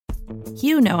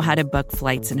You know how to book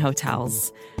flights and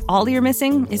hotels. All you're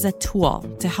missing is a tool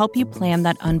to help you plan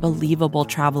that unbelievable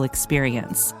travel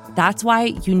experience. That's why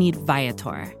you need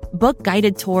Viator. Book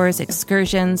guided tours,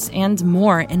 excursions, and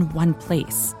more in one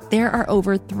place. There are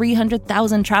over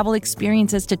 300,000 travel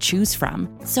experiences to choose from,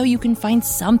 so you can find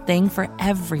something for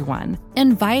everyone.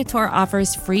 And Viator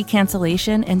offers free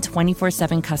cancellation and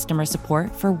 24/7 customer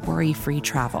support for worry-free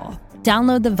travel.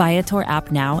 Download the Viator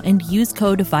app now and use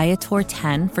code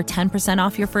Viator10 for 10%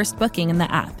 off your first booking in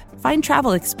the app. Find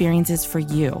travel experiences for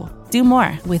you. Do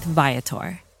more with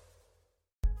Viator.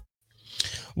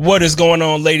 What is going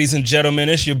on, ladies and gentlemen?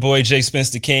 It's your boy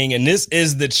JSpenceTheKing, and this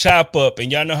is the Chop Up.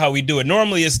 And y'all know how we do it.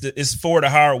 Normally, it's for the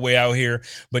hard way out here,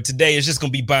 but today it's just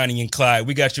gonna be Bonnie and Clyde.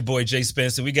 We got your boy J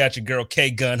Spence, and we got your girl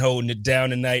K-Gun holding it down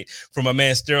tonight for my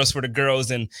man Steros for the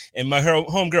girls, and my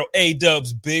homegirl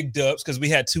A-Dubs, big dubs, because we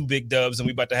had 2 big dubs, and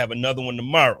we about to have another one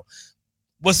tomorrow.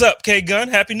 What's up, K-Gun?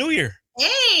 Happy New Year.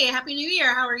 Hey, Happy New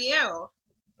Year. How are you?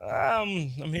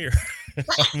 I'm here.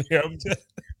 I'm here.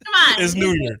 Come on. It's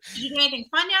New Year. Did you do anything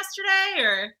fun yesterday,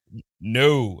 or?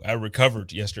 No, I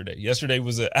recovered yesterday. Yesterday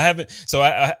was I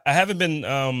haven't been,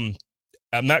 I'm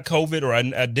not COVID, or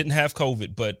I didn't have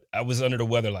COVID, but I was under the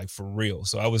weather, like for real.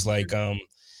 So I was like,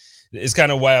 it's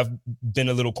kind of why I've been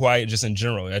a little quiet just in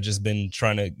general. I've just been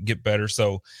trying to get better.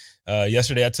 So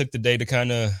yesterday I took the day to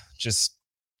kind of just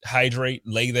hydrate,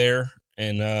 lay there.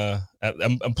 And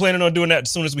I'm planning on doing that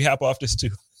as soon as we hop off this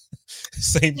too.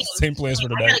 Same plans for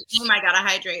today. I got a game I gotta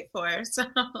hydrate for. So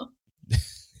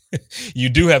you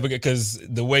do have because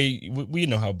the way we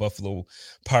know how Buffalo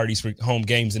parties for home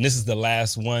games, and this is the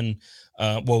last one,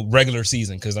 regular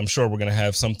season, because I'm sure we're gonna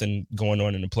have something going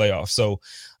on in the playoffs. So,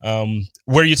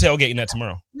 where are you tailgating at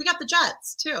tomorrow? We got the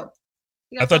Jets too.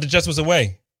 I thought the Jets was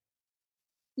away.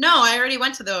 No, I already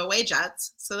went to the away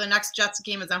Jets. So the next Jets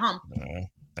game is at home.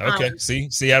 Okay.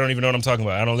 See, I don't even know what I'm talking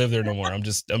about. I don't live there no more. I'm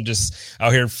just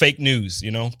out here fake news,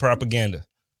 propaganda.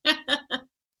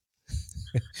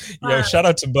 Yo, shout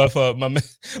out to Buff.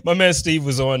 My man Steve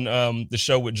was on the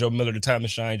show with Joe Miller, The Time to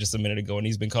Shine, just a minute ago, and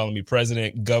he's been calling me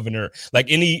president, governor, like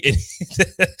any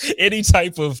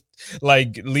type of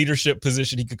like leadership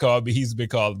position he could call me. He's been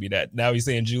calling me that. Now he's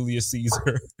saying Julius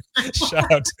Caesar.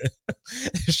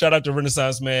 Shout out to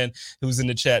Renaissance Man who's in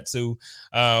the chat too.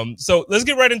 So let's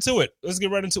get right into it.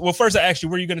 Well, first I asked you,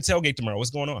 where are you going to tailgate tomorrow?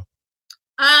 What's going on?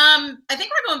 I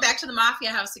think we're going back to the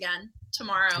Mafia House again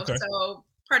tomorrow. Okay. So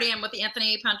partying with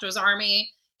Anthony Pancho's Army.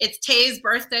 It's Tay's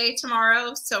birthday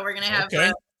tomorrow, so we're gonna have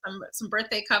some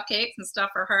birthday cupcakes and stuff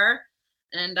for her.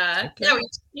 And the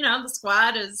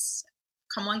squad is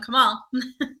come on.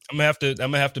 I'm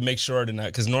gonna have to make sure tonight,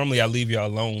 because normally I leave y'all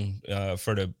alone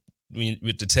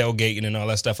with the tailgating and all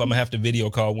that stuff. I'm gonna have to video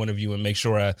call one of you and make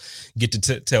sure I get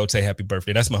to tell Tay happy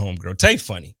birthday. That's my homegirl. Tay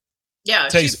funny. Yeah,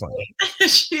 Tay's funny.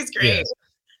 She's great. Yeah.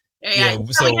 Yeah.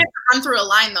 So we have to run through a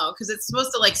line though, because it's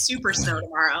supposed to like super snow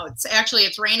tomorrow.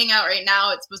 It's raining out right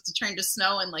now. It's supposed to turn to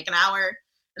snow in like an hour,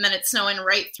 and then it's snowing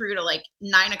right through to like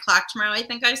 9 o'clock tomorrow, I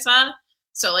think I saw.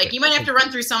 So like you might have to run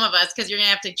through some of us, because you're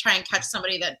gonna have to try and catch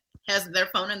somebody that has their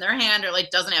phone in their hand or like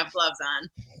doesn't have gloves on.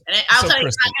 And I'll tell you,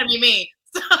 it's not gonna be me.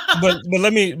 but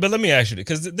let me ask you,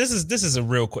 because this is a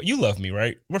real question. You love me,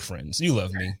 right? We're friends. You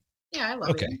love me. Yeah, I love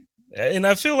you. Okay. And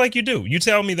I feel like you do. You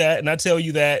tell me that, and I tell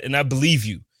you that, and I believe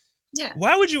you. Yeah.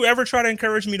 Why would you ever try to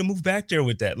encourage me to move back there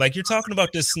with that? Like, you're talking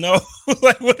about this snow.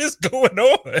 Like, what is going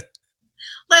on?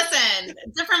 Listen,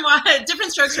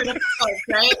 different strokes for different folks,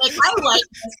 right? Like, I like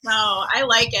the snow. I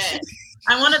like it.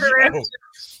 I'm one of the rare,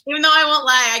 even though I won't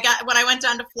lie, when I went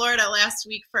down to Florida last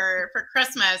week for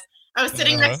Christmas, I was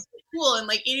sitting next to the pool in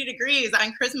like 80 degrees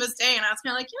on Christmas Day, and I was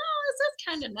kind of like, this is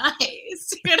kind of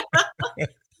nice,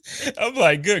 I'm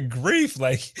like, good grief.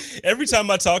 Like, every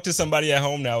time I talk to somebody at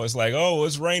home now, it's like, oh,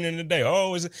 it's raining today.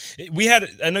 Oh,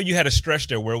 I know you had a stretch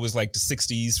there where it was like the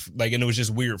 60s, like, and it was just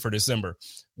weird for December.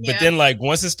 Yeah. But then like,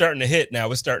 once it's starting to hit,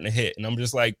 now it's starting to hit. And I'm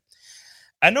just like,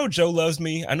 I know Joe loves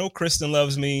me. I know Kristen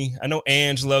loves me. I know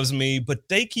Ange loves me, but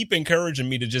they keep encouraging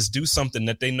me to just do something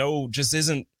that they know just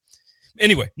isn't.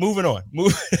 Anyway, moving on. We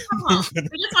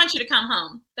just want you to come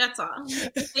home. That's all.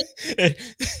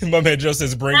 My man Joe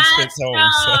says, bring Spence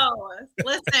home. So.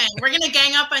 Listen, we're going to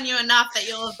gang up on you enough that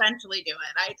you'll eventually do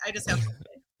it. I just have to say.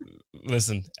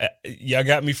 Listen, y'all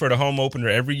got me for the home opener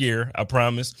every year, I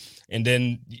promise. And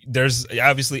then there's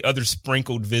obviously other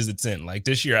sprinkled visits in. Like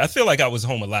this year, I feel like I was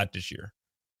home a lot this year.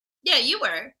 Yeah, you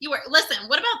were. Listen,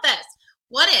 what about this?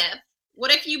 What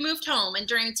if you moved home and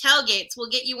during tailgates, we'll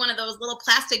get you one of those little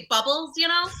plastic bubbles,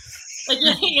 like,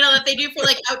 that they do for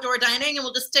like outdoor dining, and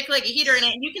we'll just stick like a heater in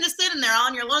it, and you can just sit in there all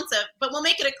on your lonesome, but we'll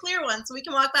make it a clear one so we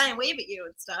can walk by and wave at you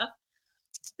and stuff.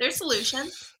 There's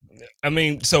solutions. I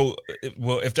mean, so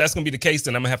well, if that's gonna be the case,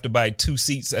 then I'm gonna have to buy 2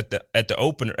 seats at the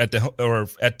opener at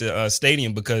the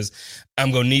stadium because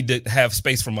I'm gonna need to have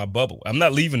space for my bubble. I'm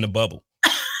not leaving the bubble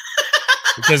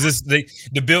because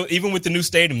the bill, even with the new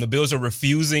stadium, the Bills are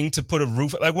refusing to put a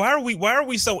roof. Like, why are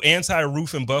we so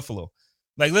anti-roof in Buffalo?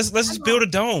 Like, let's just build a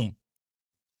dome.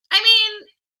 I mean,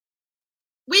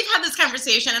 we've had this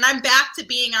conversation, and I'm back to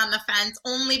being on the fence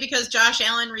only because Josh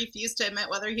Allen refused to admit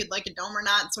whether he'd like a dome or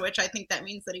not, so which I think that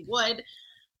means that he would.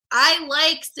 I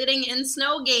like sitting in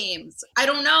snow games. I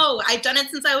don't know. I've done it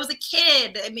since I was a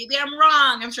kid. Maybe I'm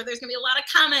wrong. I'm sure there's going to be a lot of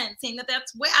comments saying that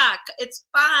that's whack. It's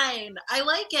fine. I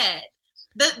like it.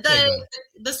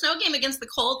 The snow game against the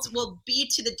Colts will be,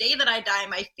 to the day that I die,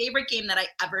 my favorite game that I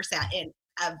ever sat in,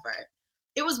 ever.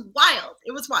 It was wild.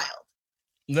 It was wild.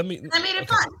 I made it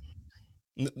fun.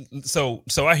 So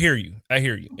I hear you,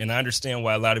 and I understand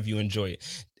why a lot of you enjoy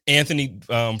it. Anthony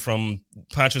from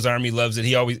Pancho's Army loves it.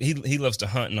 He loves to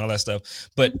hunt and all that stuff.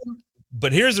 But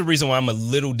here's the reason why I'm a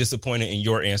little disappointed in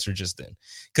your answer just then,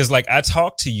 because like I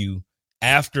talked to you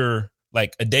after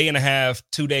like a day and a half,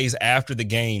 2 days after the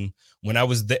game when I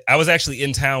was actually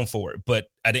in town for it, but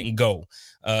I didn't go.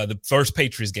 The first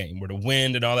Patriots game where the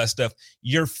wind and all that stuff.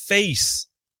 Your face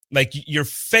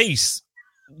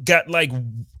got like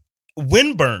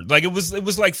windburned, like it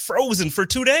was like frozen for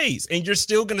 2 days, and you're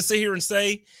still gonna sit here and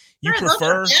say you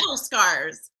prefer those are battle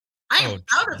scars. I am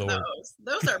proud of those.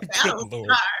 Those are battle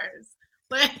scars.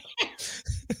 But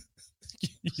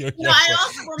I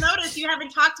also will notice you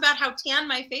haven't talked about how tan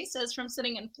my face is from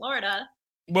sitting in Florida.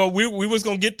 Well, we was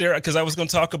gonna get there because I was gonna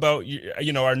talk about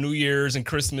our New Year's and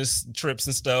Christmas trips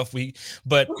and stuff.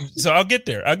 So I'll get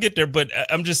there. But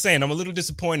I'm just saying I'm a little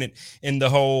disappointed in the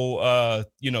whole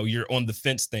you're on the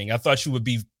fence thing. I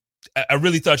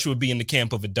really thought you would be in the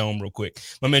camp of a dome real quick.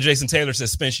 My man Jason Taylor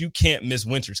says, Spence, you can't miss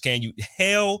winters, can you?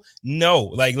 Hell no.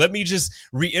 Like, let me just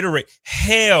reiterate,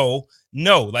 hell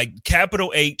no. Like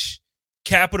capital H,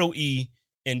 capital E,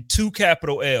 and 2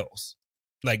 capital L's.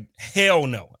 Like hell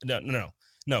no.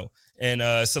 No.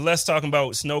 And Celeste talking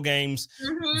about snow games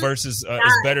versus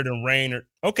is better than rain.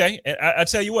 Okay. And I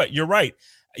tell you what, you're right.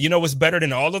 You know what's better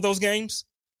than all of those games?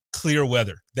 Clear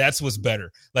weather. That's what's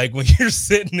better. Like when you're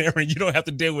sitting there and you don't have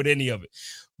to deal with any of it.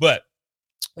 But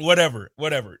whatever.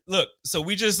 Look, so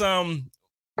we just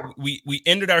we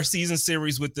ended our season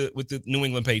series with the New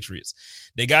England Patriots.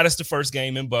 They got us the first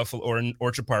game in Buffalo or in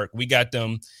Orchard Park. We got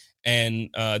them and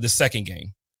the second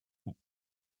game.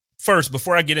 First,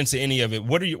 before I get into any of it,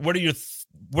 what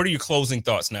are your closing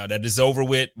thoughts now that it's over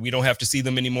with? We don't have to see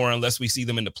them anymore unless we see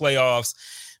them in the playoffs.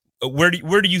 Where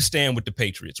do you stand with the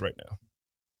Patriots right now?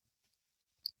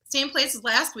 Same place as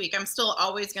last week. I'm still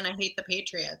always going to hate the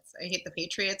Patriots. I hate the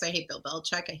Patriots. I hate Bill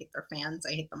Belichick. I hate their fans.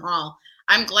 I hate them all.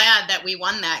 I'm glad that we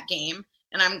won that game,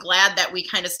 and I'm glad that we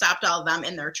kind of stopped all of them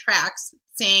in their tracks,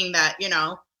 saying that,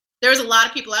 there's a lot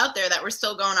of people out there that were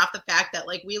still going off the fact that,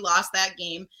 like, we lost that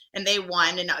game and they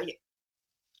won. And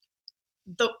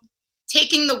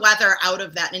taking the weather out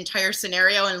of that entire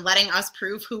scenario and letting us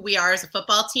prove who we are as a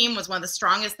football team was one of the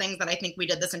strongest things that I think we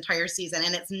did this entire season.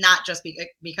 And it's not just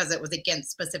because it was against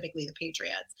specifically the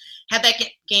Patriots. Had that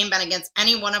game been against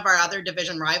any one of our other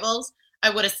division rivals,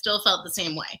 I would have still felt the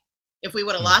same way. If we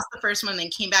would have lost the first one, then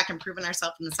came back and proven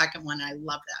ourselves in the second one, I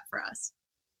love that for us.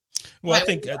 Well, I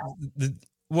think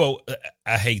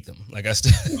I hate them. Like that's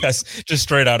just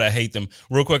straight out. I hate them.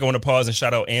 Real quick, I want to pause and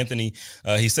shout out Anthony.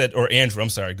 He said, or Andrew, I'm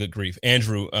sorry. Good grief.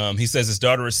 Andrew, he says his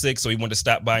daughter is sick. So he wanted to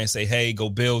stop by and say, hey, go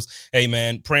Bills. Hey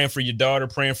man, praying for your daughter,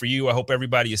 praying for you. I hope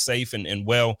everybody is safe and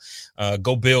well.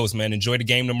 Go Bills, man. Enjoy the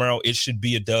game tomorrow. It should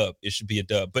be a dub.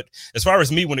 But as far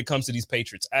as me, when it comes to these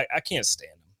Patriots, I can't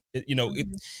stand them.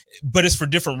 But it's for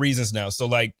different reasons now. So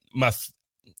like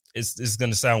it's going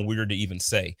to sound weird to even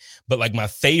say, but like my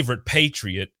favorite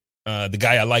Patriot, the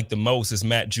guy I like the most is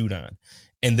Matt Judon.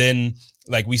 And then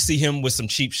like we see him with some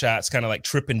cheap shots, kind of like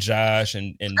tripping Josh.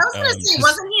 And I was going to say,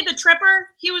 wasn't he the tripper?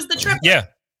 He was the tripper. Yeah.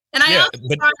 And I also saw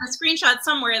in a screenshot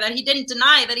somewhere that he didn't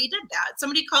deny that he did that.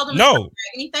 Somebody called him and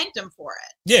he thanked him for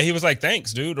it. Yeah, he was like,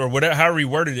 thanks, dude, or whatever, however he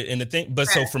worded it in the thing. But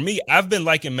so for me, I've been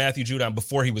liking Matthew Judon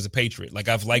before he was a Patriot. Like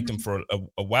I've liked him for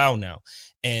a while now.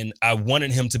 And I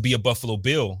wanted him to be a Buffalo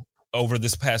Bill over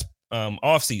this past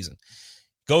offseason.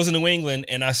 Goes in New England,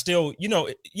 and I still, you know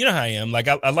how I am. Like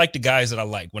I like the guys that I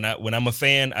like. When I'm a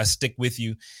fan, I stick with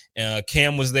you.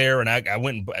 Cam was there, and I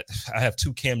went and I have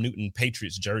 2 Cam Newton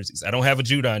Patriots jerseys. I don't have a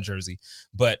Judon jersey,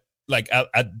 but like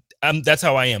I'm that's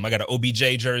how I am. I got an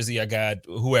OBJ jersey. I got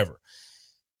whoever.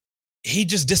 He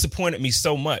just disappointed me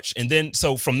so much. And then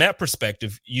so from that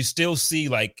perspective, you still see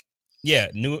like Yeah,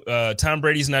 Tom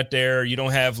Brady's not there. You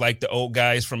don't have like the old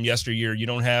guys from yesteryear. You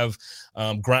don't have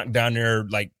Gronk down there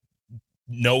like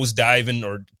nose diving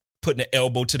or putting an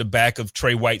elbow to the back of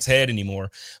Trey White's head anymore.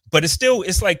 But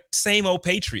it's like same old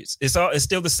Patriots. It's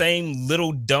still the same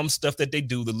little dumb stuff that they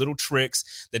do, the little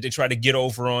tricks that they try to get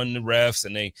over on the refs,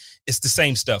 and it's the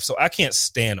same stuff. So I can't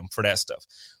stand them for that stuff.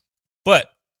 But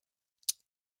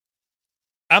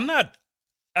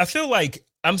I feel like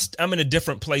I'm in a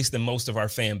different place than most of our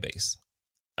fan base.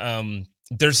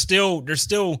 There's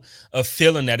still a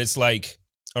feeling that it's like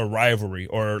a rivalry,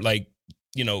 or like,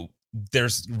 you know,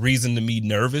 there's reason to be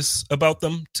nervous about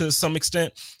them to some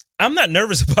extent. I'm not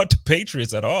nervous about the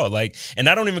Patriots at all. Like, and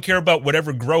I don't even care about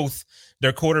whatever growth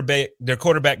their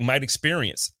quarterback might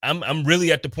experience. I'm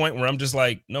really at the point where I'm just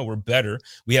like, no, we're better.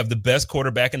 We have the best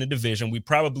quarterback in the division. We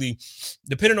probably,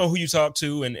 depending on who you talk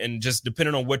to and just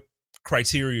depending on what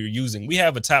criteria you're using, we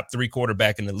have a top 3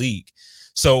 quarterback in the league.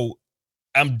 So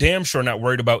I'm damn sure not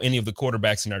worried about any of the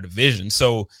quarterbacks in our division.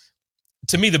 So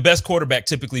to me, the best quarterback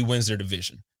typically wins their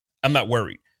division. I'm not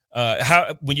worried.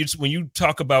 When you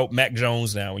talk about Mac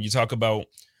Jones now, when you talk about,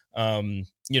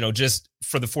 just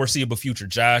for the foreseeable future,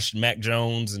 Josh, Mac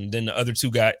Jones, and then the other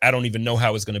 2 guys, I don't even know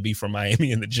how it's going to be for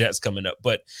Miami and the Jets coming up.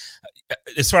 But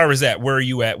as far as that, where are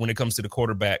you at when it comes to the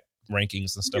quarterback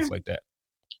rankings and stuff like that?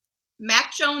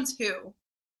 Mac Jones who?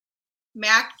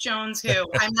 Mac Jones who?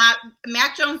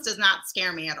 Mac Jones does not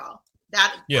scare me at all. I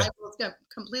will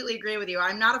completely agree with you.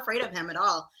 I'm not afraid of him at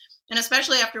all. And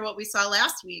especially after what we saw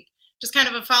last week, just kind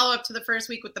of a follow-up to the first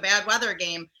week with the bad weather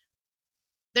game.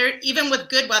 There, even with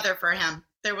good weather for him,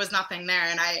 there was nothing there.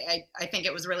 And I think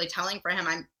it was really telling for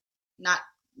him.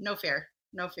 No fear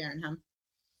in him.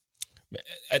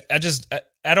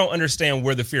 I don't understand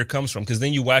where the fear comes from, because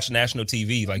then you watch national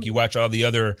TV, like you watch all the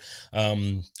other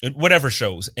whatever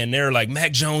shows, and they're like,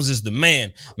 Mac Jones is the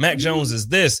man. Mac Jones is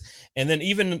this. And then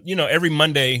even, every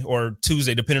Monday or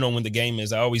Tuesday, depending on when the game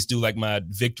is, I always do like my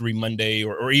victory Monday,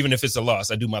 or even if it's a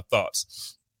loss, I do my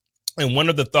thoughts. And one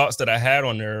of the thoughts that I had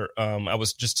on there, I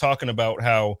was just talking about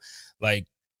how, like,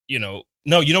 no,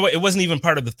 you know what? It wasn't even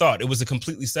part of the thought. It was a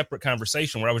completely separate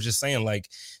conversation where I was just saying, like,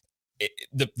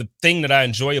 the thing that I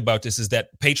enjoy about this is that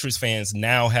Patriots fans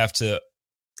now have to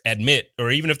admit, or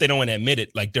even if they don't want to admit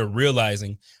it, like, they're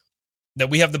realizing that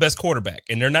we have the best quarterback,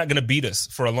 and they're not going to beat us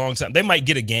for a long time. They might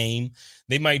get a game,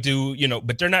 they might do,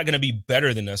 but they're not going to be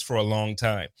better than us for a long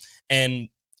time. And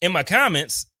in my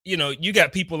comments, you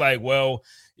got people like, well,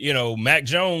 Mac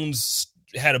Jones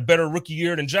had a better rookie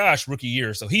year than Josh rookie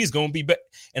year, so he's going to be better.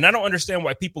 And I don't understand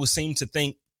why people seem to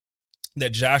think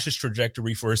that Josh's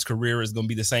trajectory for his career is going to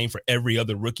be the same for every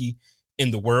other rookie in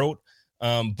the world.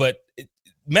 But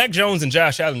Mac Jones and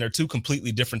Josh Allen are 2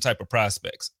 completely different type of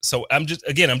prospects. So I'm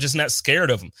just not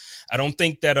scared of them. I don't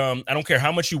think that, I don't care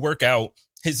how much you work out,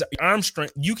 his arm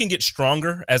strength, you can get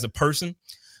stronger as a person,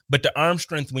 but the arm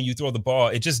strength when you throw the ball,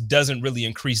 it just doesn't really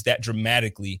increase that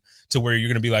dramatically to where you're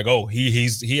going to be like, oh,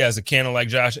 he has a cannon like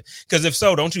Josh. Because if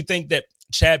so, don't you think that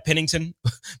Chad Pennington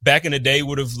back in the day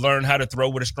would have learned how to throw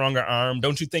with a stronger arm?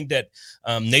 Don't you think that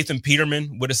Nathan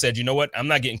Peterman would have said, you know what, I'm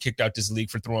not getting kicked out this league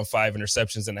for throwing 5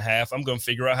 interceptions and a half. I'm going to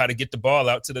figure out how to get the ball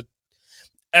out to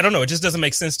I don't know. It just doesn't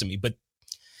make sense to me. But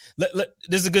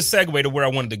this is a good segue to where I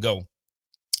wanted to go.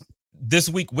 This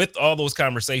week with all those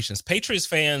conversations, Patriots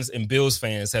fans and Bills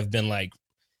fans have been like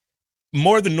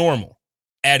more than normal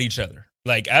at each other.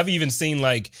 Like, I've even seen,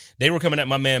 like, they were coming at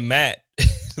my man Matt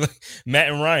Matt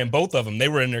and Ryan, both of them, they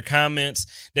were in their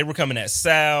comments. They were coming at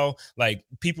Sal. Like,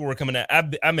 people were coming at,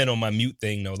 I meant on my mute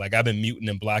thing though. Like, I've been muting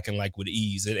and blocking like with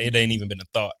ease. It ain't even been a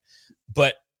thought.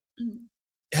 But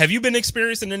have you been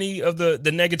experiencing any of the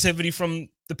negativity from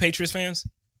the Patriots fans?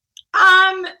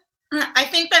 I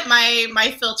think that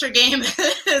my filter game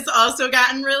has also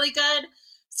gotten really good.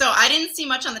 So I didn't see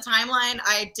much on the timeline.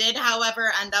 I did,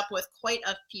 however, end up with quite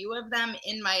a few of them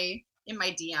in my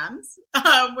DMs,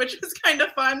 which was kind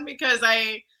of fun because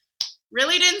I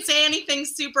really didn't say anything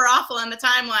super awful on the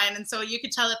timeline. And so you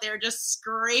could tell that they were just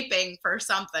scraping for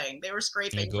something. They were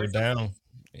scraping. Go down.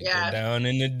 Yeah. Go down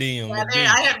in the DM.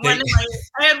 Yeah, I had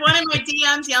one in my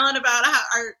DMs yelling about how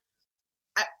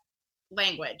our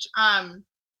language.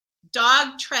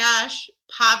 Dog trash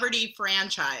poverty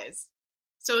franchise.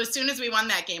 So as soon as we won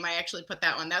that game, I actually put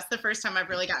that one. That's the first time I've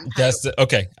really gotten petty.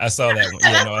 Okay. I saw that one.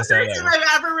 Yeah, no, I saw that one.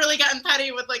 I've ever really gotten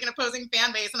petty with like an opposing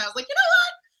fan base, and I was like, you know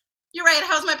what? You're right.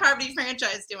 How's my poverty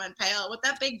franchise doing, pal? With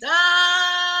that big dub?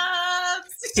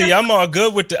 See, I'm all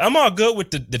good with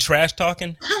the trash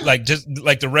talking, like just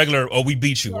like the regular. Oh, we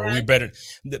beat you, or we better.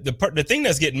 The thing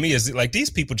that's getting me is like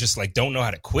these people just like don't know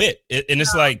how to quit, and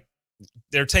it's like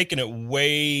they're taking it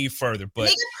way further, but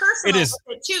make it personal it is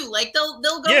with it too. Like they'll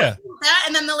go with that,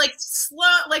 and then they'll like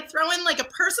throw in like a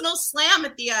personal slam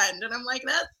at the end, and I'm like,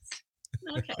 that's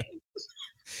okay.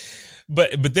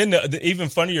 But then the even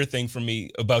funnier thing for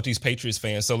me about these Patriots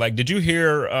fans. So like, did you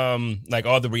hear like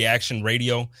all the reaction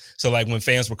radio? So like when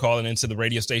fans were calling into the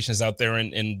radio stations out there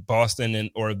in Boston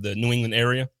or the New England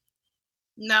area?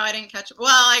 No, I didn't catch it. Well,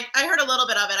 I heard a little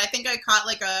bit of it. I think I caught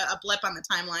like a blip on the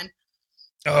timeline.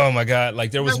 Oh my God.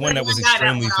 Like there was one that was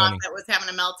extremely funny. That was having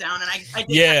a meltdown, and I did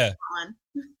yeah.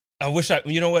 I wish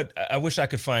I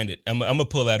could find it. I'm gonna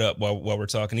pull that up while we're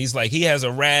talking. He's like, he has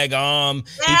a rag arm.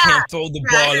 Yeah. He can't throw the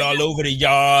ball all over the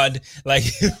yard. Like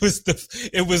it was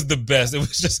the best. It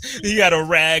was just, he had a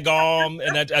rag arm,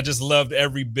 and I just loved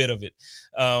every bit of it.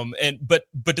 But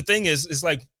the thing is, it's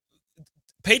like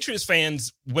Patriots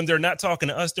fans, when they're not talking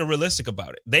to us, they're realistic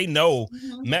about it. They know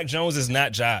Mac Jones is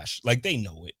not Josh. Like they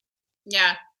know it.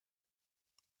 Yeah.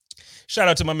 Shout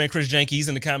out to my man Chris Janke. He's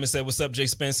in the comments said, "What's up, J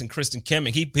Spence and Kristen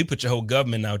Kemick?" He put your whole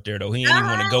government out there though. He didn't even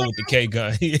want to go with the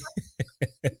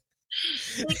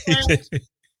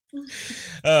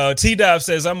K-Gun. T-Dive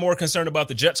says, "I'm more concerned about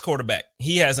the Jets quarterback.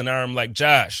 He has an arm like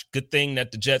Josh. Good thing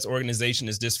that the Jets organization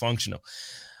is dysfunctional."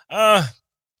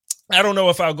 I don't know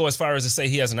if I'll go as far as to say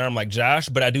he has an arm like Josh,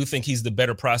 but I do think he's the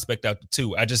better prospect out the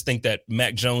two. I just think that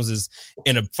Mac Jones is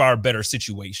in a far better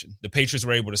situation. The Patriots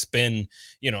were able to spend,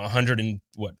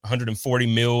 140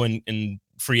 mil in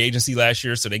free agency last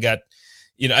year. So they got,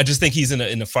 I just think he's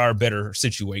in a far better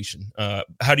situation.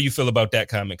 How do you feel about that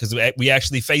comment? Because we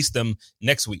actually face them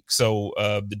next week. So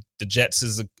the Jets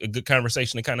is a good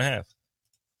conversation to kind of have.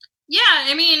 Yeah,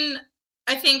 I mean,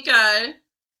 I think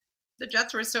the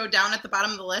Jets were so down at the bottom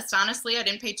of the list. Honestly, I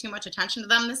didn't pay too much attention to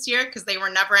them this year because they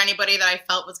were never anybody that I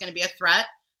felt was going to be a threat.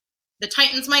 The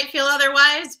Titans might feel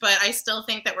otherwise, but I still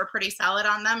think that we're pretty solid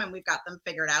on them and we've got them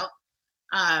figured out.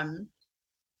 I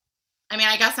mean,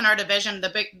 I guess in our division,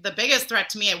 the biggest threat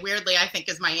to me, weirdly, I think,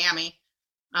 is Miami.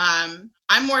 I'm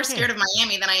more scared of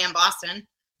Miami than I am Boston,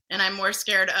 and I'm more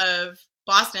scared of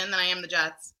Boston than I am the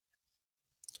Jets.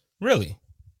 Really?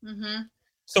 Mm-hmm.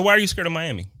 So why are you scared of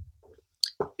Miami?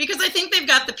 Because I think they've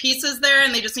got the pieces there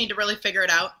and they just need to really figure it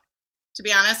out, to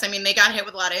be honest. I mean, they got hit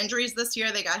with a lot of injuries this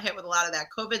year. They got hit with a lot of that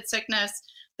COVID sickness.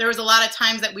 There was a lot of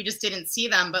times that we just didn't see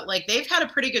them, but like they've had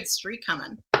a pretty good streak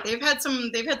coming. They've had some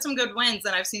good wins,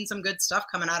 and I've seen some good stuff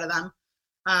coming out of them.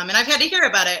 And I've had to hear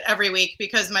about it every week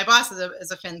because my boss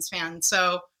is a Finns fan.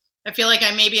 So I feel like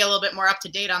I may be a little bit more up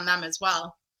to date on them as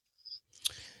well.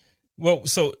 Well,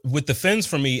 so with the Finns,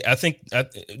 for me, I think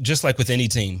just like with any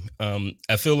team,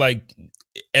 I feel like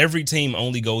every team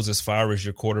only goes as far as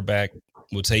your quarterback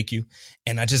will take you.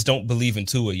 And I just don't believe in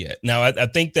Tua yet. Now, I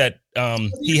think that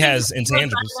he has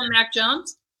intangibles. Mac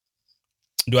Jones?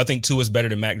 Do I think Tua is better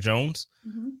than Mac Jones?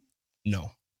 Mm-hmm.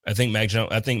 No. I think Mac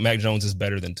Jones is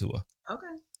better than Tua. Okay.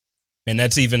 And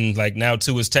that's even like now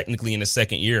Tua is technically in his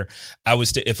second year. I would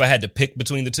if I had to pick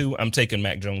between the two, I'm taking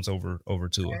Mac Jones over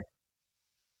Tua. Okay.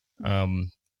 And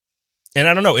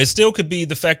I don't know. It still could be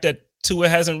the fact that Tua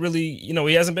hasn't really,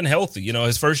 he hasn't been healthy.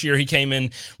 His first year he came in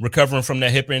recovering from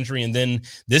that hip injury. And then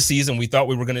this season we thought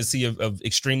we were going to see a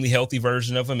extremely healthy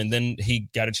version of him. And then he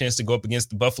got a chance to go up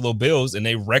against the Buffalo Bills and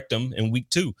they wrecked him in week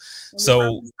 2.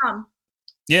 So,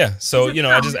 yeah. So,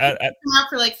 I out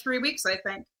for like 3 weeks, I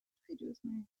think.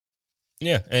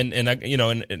 Yeah. And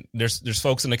there's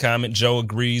folks in the comment. Joe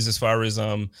agrees as far as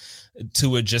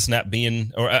Tua just not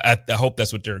being, or I hope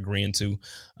that's what they're agreeing to.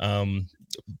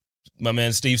 My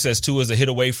man Steve says Tua is a hit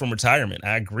away from retirement.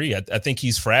 I agree. I think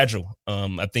he's fragile.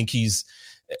 I think he's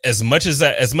as much as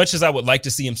I would like to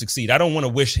see him succeed. I don't want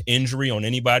to wish injury on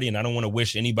anybody, and I don't want to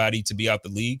wish anybody to be out the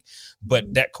league.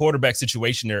 But that quarterback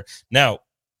situation there. Now,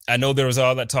 I know there was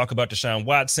all that talk about Deshaun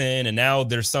Watson, and now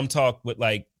there's some talk with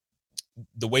like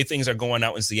the way things are going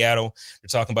out in Seattle. They're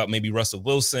talking about maybe Russell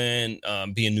Wilson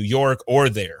being New York or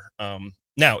there.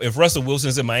 Now, if Russell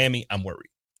Wilson's in Miami, I'm worried.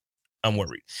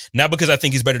 Not because I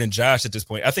think he's better than Josh at this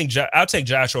point. I think I'll take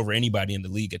Josh over anybody in the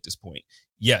league at this point.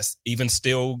 Yes, even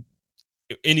still,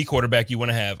 any quarterback you want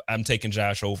to have, I'm taking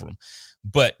Josh over him.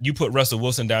 But you put Russell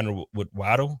Wilson down there with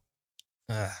Waddle,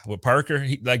 with Parker,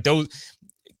 like those,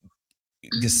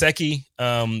 Gesicki,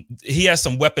 he has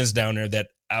some weapons down there that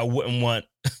I wouldn't want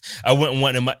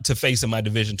him to face in my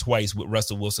division twice with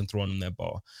Russell Wilson throwing him that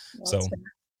ball.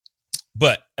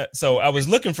 So I was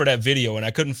looking for that video and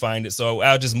I couldn't find it. So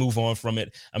I'll just move on from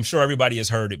it. I'm sure everybody has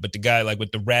heard it, but the guy like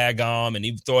with the rag arm and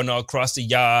he throwing all across the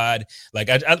yard. Like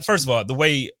I first of all, the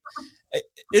way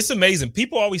it's amazing.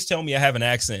 People always tell me I have an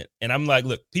accent and I'm like,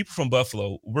 look, people from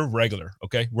Buffalo, we're regular.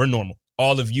 Okay. We're normal.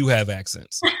 All of you have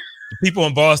accents. People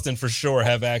in Boston for sure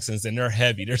have accents, and they're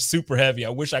heavy. They're super heavy. I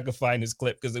wish I could find this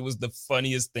clip because it was the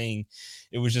funniest thing.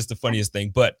 It was just the funniest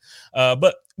thing. But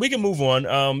we can move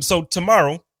on. So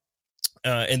tomorrow,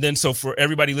 and then so for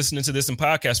everybody listening to this in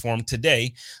podcast form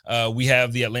today, we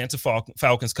have the Atlanta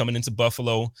Falcons coming into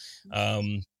Buffalo. Are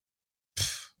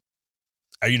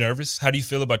you nervous? How do you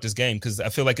feel about this game? Because I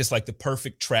feel like it's like the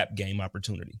perfect trap game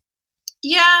opportunity.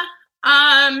 Yeah.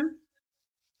 I'm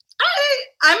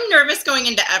nervous going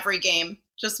into every game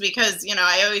just because,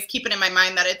 I always keep it in my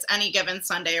mind that it's any given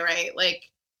Sunday, right? Like,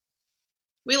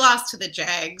 we lost to the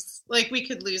Jags. Like, we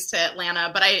could lose to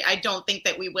Atlanta, but I don't think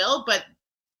that we will, but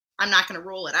I'm not going to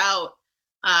rule it out.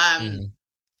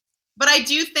 But I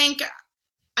do think,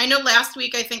 I know last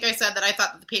week I think I said that I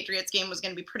thought that the Patriots game was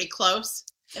going to be pretty close,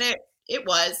 and it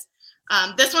was.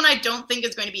 This one I don't think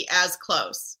is going to be as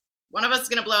close. One of us is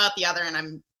going to blow out the other, and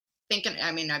I'm thinking,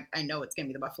 I know it's going to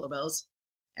be the Buffalo Bills.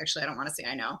 Actually, I don't want to say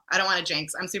I know. I don't want to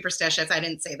jinx. I'm superstitious. I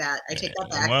didn't say that. I take that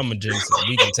back. Well, I'm a jinx.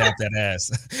 We can tap that ass.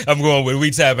 I'm going with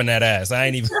we tapping that ass.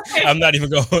 I'm not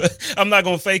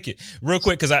going to fake it. Real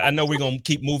quick, because I know we're going to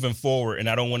keep moving forward, and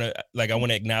I don't want to, I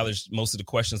want to acknowledge most of the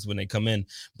questions when they come in.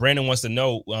 Brandon wants to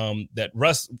know that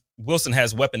Russ Wilson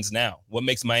has weapons now. What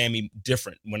makes Miami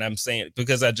different? When I'm saying,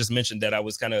 because I just mentioned that I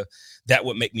was that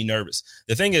would make me nervous.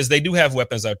 The thing is, they do have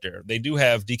weapons out there. They do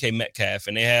have DK Metcalf,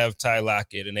 and they have Ty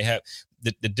Lockett, and they have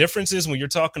the difference is when you're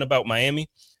talking about Miami,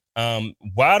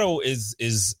 Waddle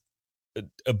is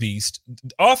a beast.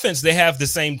 Offense, they have the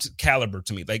same caliber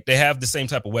to me. Like, they have the same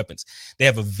type of weapons. They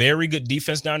have a very good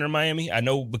defense down there in Miami. I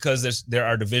know because there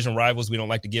are division rivals, we don't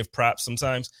like to give props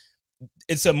sometimes.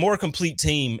 It's a more complete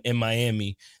team in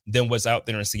Miami than what's out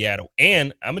there in Seattle.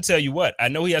 And I'm going to tell you what, I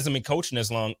know he hasn't been coaching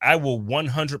as long. I will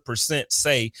 100%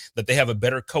 say that they have a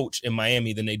better coach in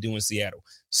Miami than they do in Seattle.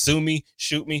 Sue me,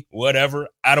 shoot me, whatever.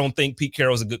 I don't think Pete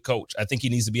Carroll's a good coach. I think he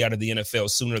needs to be out of the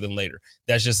NFL sooner than later.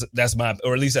 That's my,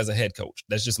 or at least as a head coach.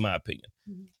 That's just my opinion.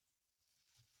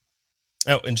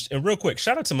 Oh, and real quick,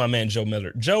 shout out to my man, Joe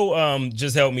Miller. Joe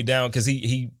just held me down because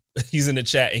he's in the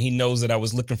chat and he knows that I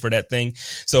was looking for that thing.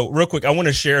 So real quick, I want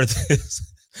to share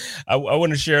this. I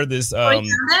want to share this.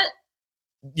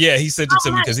 Yeah, he sent it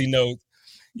to me because he knows,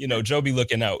 Joe be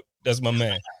looking out. That's my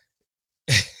man.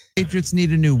 Patriots need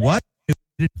a new what?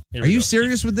 Are you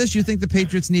serious with this? You think the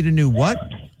Patriots need a new what?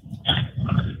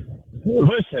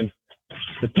 Listen,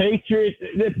 the Patriots,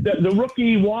 the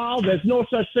rookie wall, there's no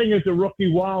such thing as a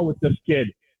rookie wall with this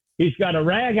kid. He's got a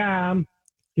rag arm.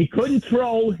 He couldn't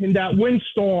throw in that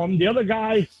windstorm. The other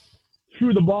guy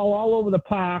threw the ball all over the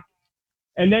park.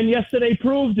 And then yesterday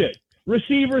proved it.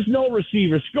 Receivers, no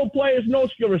receivers. Skill players, no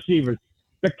skill receivers.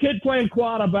 The kid playing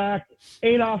quarterback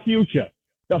ain't our future.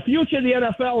 The future of the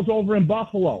NFL is over in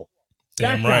Buffalo.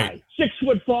 Damn that right. guy,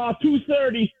 6'4",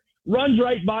 230, runs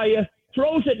right by you,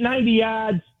 throws it 90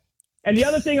 yards. And the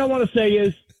other thing I want to say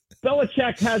is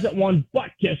Belichick hasn't won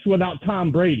butt kiss without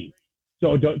Tom Brady.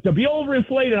 So to be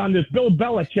overinflated on this Bill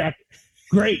Belichick,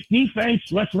 great defense,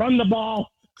 let's run the ball.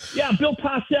 Yeah, Bill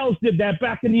Parcells did that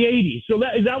back in the 80s. So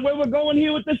is that where we're going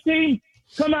here with this team?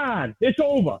 Come on, it's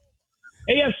over.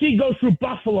 AFC goes through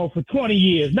Buffalo for 20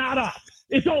 years, not us.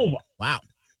 It's over.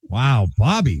 Wow,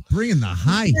 Bobby, bringing the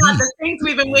high heat. The things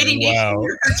we've been waiting to hear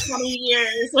for 20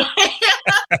 years.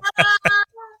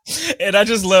 And I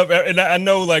just love, and I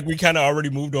know we kind of already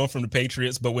moved on from the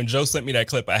Patriots, but when Joe sent me that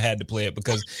clip, I had to play it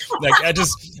because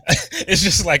it's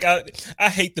just I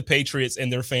hate the Patriots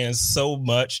and their fans so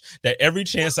much that every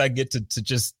chance I get to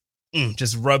just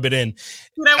rub it in,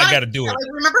 Dude, I got to do it.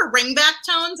 Remember ringback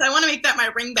tones? I want to make that my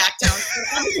ringback tone.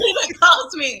 Everybody that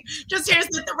calls me, just here's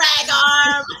the rag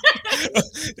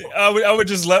arm. I would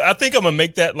just love, I think I'm going to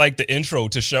make that the intro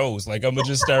to shows. I'm going to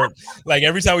just start,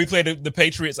 every time we play the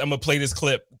Patriots, I'm going to play this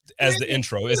clip as the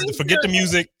intro. Forget the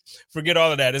music, forget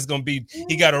all of that. It's going to be,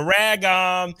 he got a rag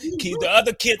arm, the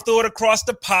other kid threw it across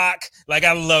the park.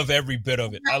 I love every bit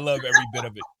of it. I love every bit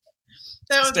of it.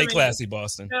 Stay classy,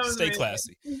 Boston. Stay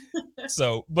classy.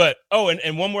 So,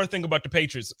 and one more thing about the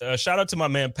Patriots. Shout out to my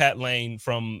man Pat Lane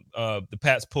from the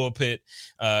Pat's Pulpit.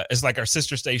 It's like our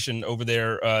sister station over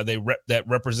there. That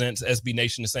represents SB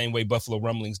Nation the same way Buffalo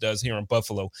Rumblings does here in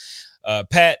Buffalo.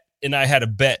 Pat and I had a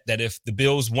bet that if the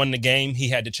Bills won the game, he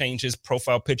had to change his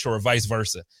profile picture or vice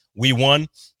versa. We won.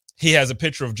 He has a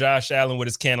picture of Josh Allen with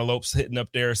his cantaloupes hitting up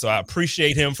there. So I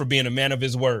appreciate him for being a man of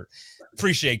his word.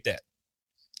 Appreciate that.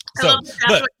 That's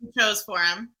what you chose for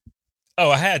him.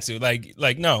 Oh, I had to.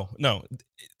 No.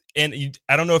 And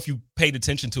I don't know if you paid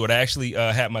attention to it. I actually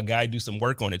had my guy do some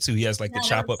work on it too. He has the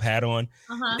chop up hat on.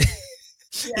 Uh-huh.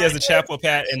 He has a chop up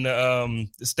hat and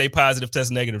the Stay Positive,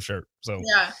 Test Negative shirt. So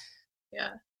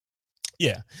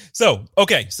Yeah. So,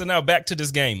 okay. So now back to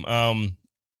this game.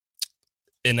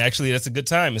 And actually, that's a good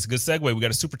time. It's a good segue. We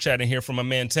got a super chat in here from my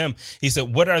man Tim. He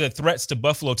said, "What are the threats to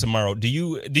Buffalo tomorrow? Do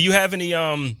you have any?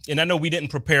 And I know we didn't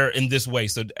prepare in this way,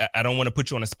 so I don't want to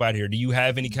put you on a spot here. Do you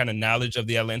have any kind of knowledge of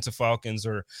the Atlanta Falcons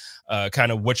or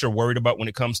kind of what you're worried about when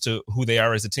it comes to who they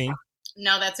are as a team?"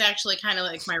 No, that's actually kind of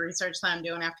like my research that I'm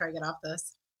doing after I get off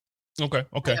this. Okay.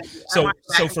 So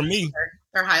for me,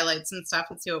 their highlights and stuff,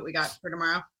 and see what we got for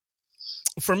tomorrow.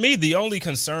 For me, the only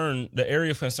concern, the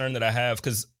area of concern that I have,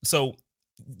 because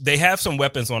they have some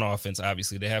weapons on offense.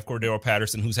 Obviously, they have Cordero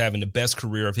Patterson, who's having the best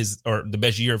career of his, or the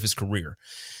best year of his career.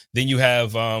 Then you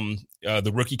have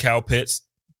the rookie Kyle Pitts,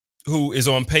 who is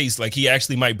on pace. Like, he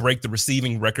actually might break the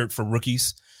receiving record for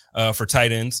rookies for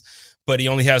tight ends, but he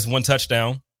only has one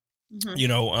touchdown.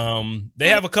 Mm-hmm. They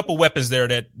have a couple weapons there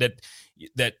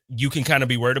that you can kind of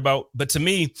be worried about. But to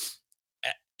me,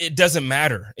 it doesn't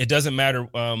matter. It doesn't matter.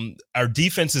 Our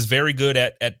defense is very good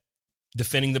at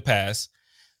defending the pass.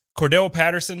 Cordero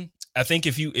Patterson, I think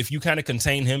if you kind of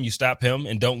contain him, you stop him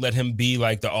and don't let him be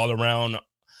like the all-around,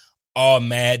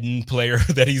 all-Madden player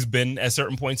that he's been at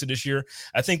certain points of this year,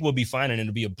 I think we'll be fine and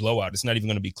it'll be a blowout. It's not even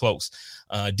going to be close.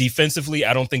 Defensively,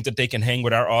 I don't think that they can hang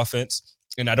with our offense,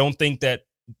 and I don't think that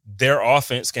their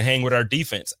offense can hang with our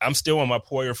defense. I'm still on my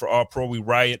Poyer for all pro. We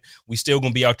riot. We still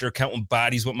going to be out there counting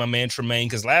bodies with my man Tremaine,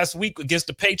 because last week against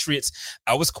the Patriots,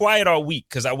 I was quiet all week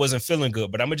because I wasn't feeling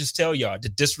good. But I'm going to just tell y'all, the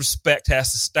disrespect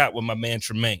has to stop with my man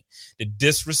Tremaine. The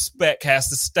disrespect has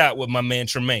to stop with my man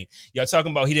Tremaine. Y'all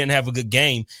talking about he didn't have a good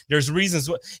game. There's reasons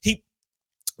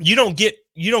you don't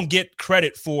get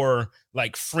credit for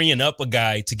like freeing up a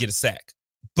guy to get a sack.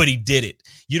 But he did it.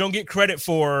 You don't get credit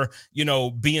for,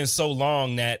 being so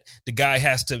long that the guy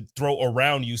has to throw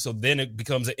around you. So then it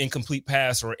becomes an incomplete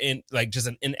pass or just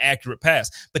an inaccurate pass.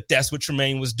 But that's what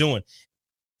Tremaine was doing.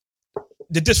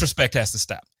 The disrespect has to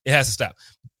stop. It has to stop.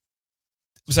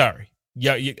 Sorry.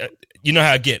 Yeah, you know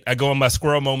how I get. I go on my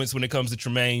squirrel moments when it comes to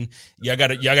Tremaine. Y'all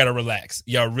gotta relax.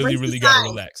 Y'all really gotta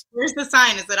relax. Where's the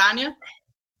sign? Is it on you?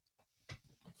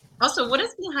 Also, what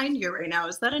is behind you right now?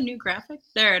 Is that a new graphic?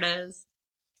 There it is.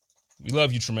 We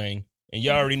love you, Tremaine. And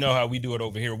y'all already know how we do it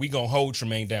over here. We going to hold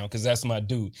Tremaine down because that's my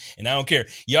dude. And I don't care.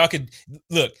 Y'all could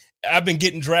look, I've been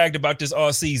getting dragged about this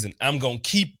all season. I'm going to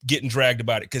keep getting dragged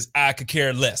about it because I could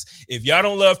care less. If y'all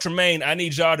don't love Tremaine, I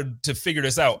need y'all to figure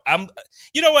this out.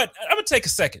 You know what? I'm going to take a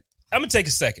second. I'm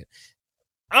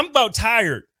about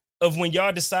tired of when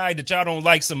y'all decide that y'all don't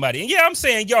like somebody. And yeah, I'm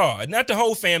saying y'all, not the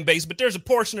whole fan base, but there's a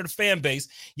portion of the fan base.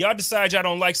 Y'all decide y'all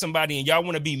don't like somebody and y'all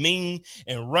want to be mean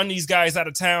and run these guys out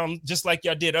of town just like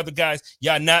y'all did other guys.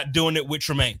 Y'all not doing it with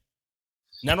Tremaine.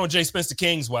 Not on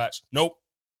JSpenceTheKing's watch. Nope.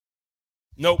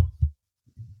 No,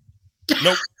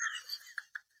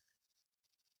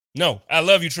 I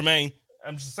love you, Tremaine.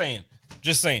 I'm just saying.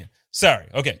 Sorry.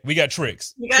 Okay, we got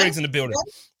Triggs. Triggs in the building.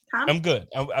 I'm good.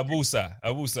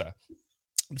 Awusa.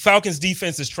 Falcons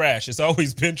defense is trash. It's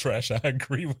always been trash. I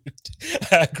agree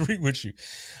with you.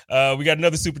 We got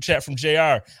another super chat from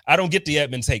JR. I don't get the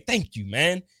Edmonds take. Thank you,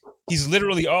 man. He's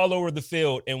literally all over the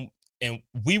field, and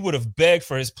we would have begged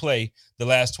for his play the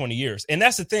last 20 years. And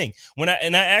that's the thing. When I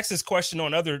ask this question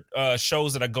on other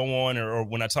shows that I go on or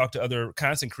when I talk to other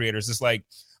content creators, it's like,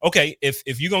 okay,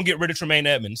 if you're going to get rid of Tremaine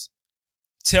Edmonds,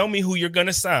 tell me who you're going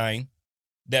to sign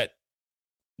that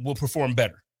will perform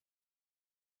better.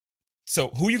 So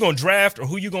who you going to draft or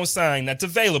who you going to sign that's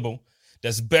available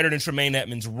that's better than Tremaine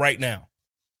Edmonds right now?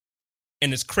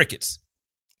 And it's crickets.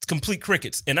 It's complete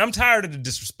crickets. And I'm tired of the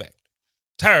disrespect.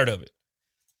 Tired of it.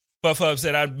 Buff Hub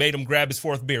said I made him grab his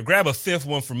fourth beer. Grab a fifth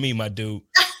one for me, my dude.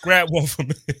 Grab one for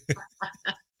me.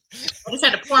 I just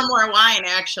had to pour more wine,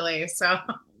 actually. So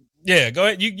yeah, go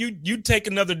ahead. You take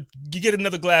another. You get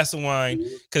another glass of wine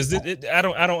because I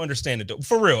don't understand it though.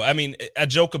 For real. I mean, I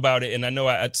joke about it, and I know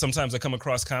I sometimes I come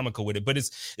across comical with it, but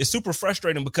it's super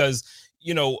frustrating because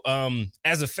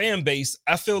as a fan base,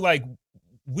 I feel like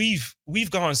we've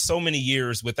gone so many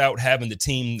years without having the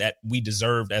team that we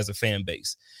deserved as a fan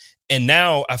base. And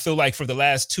now I feel like for the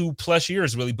last 2+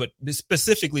 years, really, but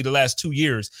specifically the last 2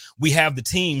 years, we have the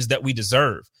teams that we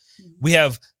deserve. We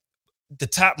have the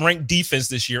top-ranked defense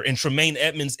this year, and Tremaine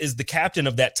Edmonds is the captain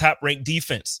of that top-ranked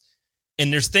defense.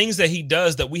 And there's things that he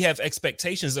does that we have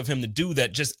expectations of him to do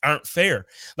that just aren't fair.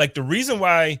 Like the reason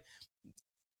why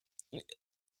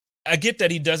I get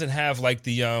that he doesn't have like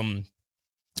the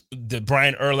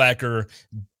Brian Urlacher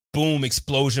boom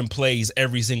explosion plays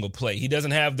every single play. He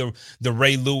doesn't have the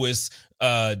Ray Lewis,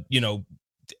 first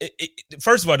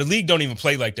of all, the league don't even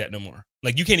play like that no more.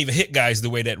 Like you can't even hit guys the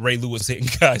way that Ray Lewis hitting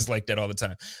guys like that all the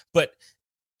time. But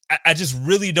I just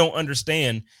really don't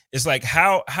understand. It's like,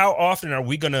 how often are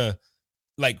we going to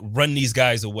like run these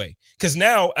guys away. Because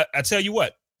now I tell you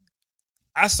what,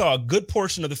 I saw a good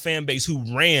portion of the fan base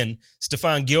who ran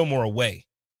Stephon Gilmore away.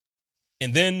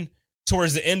 And then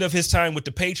towards the end of his time with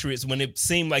the Patriots, when it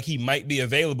seemed like he might be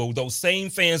available, those same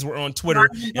fans were on Twitter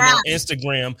and on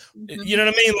Instagram. Mm-hmm. You know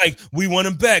what I mean? Like, we want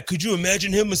him back. Could you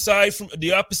imagine him aside from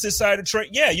the opposite side of the train?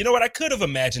 Yeah, you know what? I could have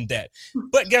imagined that.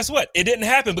 But guess what? It didn't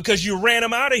happen because you ran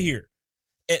him out of here.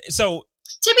 And so,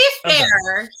 to be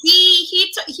fair,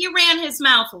 he ran his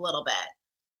mouth a little bit.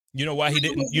 You know why he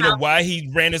didn't? You know why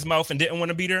he ran his mouth and didn't want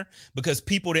to be there? Because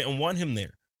people didn't want him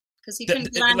there. Because he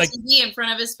couldn't get on TV in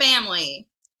front of his family.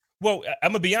 Well,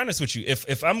 I'm gonna be honest with you.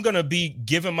 If I'm gonna be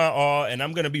giving my all and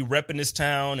I'm gonna be repping this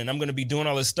town and I'm gonna be doing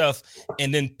all this stuff,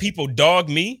 and then people dog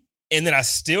me, and then I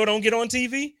still don't get on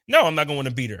TV, no, I'm not gonna want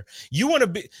to be there. You want to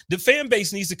be the fan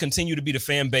base needs to continue to be the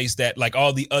fan base that like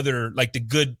all the other like the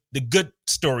good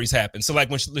stories happen. So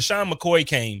like when LaShawn McCoy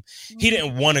came, he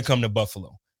didn't want to come to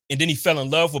Buffalo, and then he fell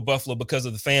in love with Buffalo because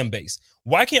of the fan base.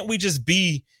 Why can't we just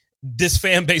be this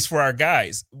fan base for our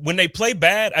guys? When they play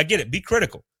bad, I get it. Be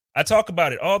critical. I talk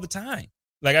about it all the time.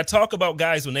 Like I talk about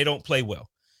guys when they don't play well,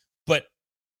 but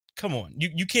come on,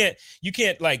 you can't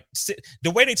like sit,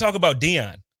 the way they talk about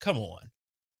Deion. Come on.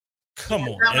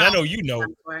 And I know you know.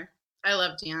 I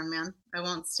love Deion, man. I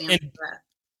won't stand for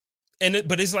that.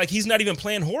 But it's like he's not even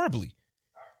playing horribly.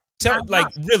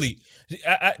 Really,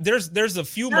 there's a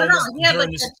few moments. He had like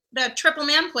the triple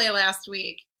man play last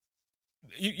week.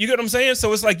 You get what I'm saying?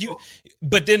 So it's like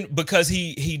but then because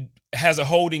he has a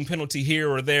holding penalty here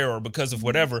or there, or because of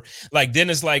whatever, like then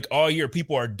it's like all year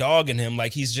people are dogging him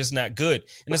like he's just not good.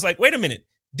 And it's like, wait a minute,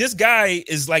 this guy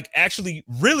is like actually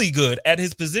really good at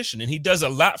his position and he does a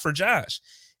lot for Josh.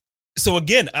 So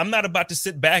again, I'm not about to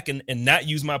sit back and not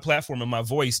use my platform and my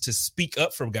voice to speak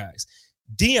up for guys.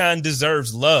 Deion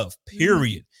deserves love,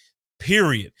 period.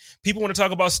 People want to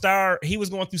talk about Star. He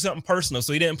was going through something personal,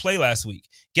 so he didn't play last week.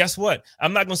 Guess what?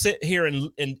 I'm not going to sit here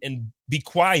and be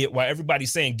quiet while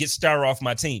everybody's saying, get Star off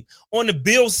my team. On the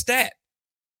Bills stat,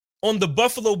 on the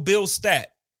Buffalo Bills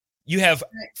stat, you have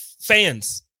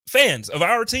fans of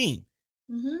our team.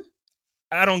 Mm-hmm.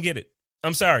 I don't get it.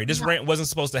 I'm sorry. This rant wasn't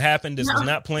supposed to happen. This was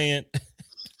not planned.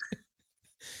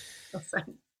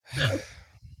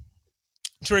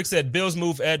 Trick said Bills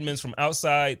move Edmonds from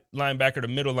outside linebacker to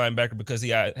middle linebacker because he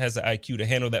has the IQ to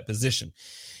handle that position.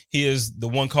 He is the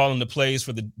one calling the plays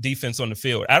for the defense on the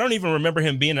field. I don't even remember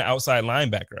him being an outside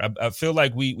linebacker. I feel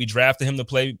like we drafted him to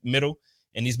play middle,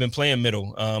 and he's been playing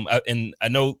middle. And I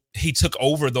know he took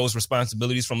over those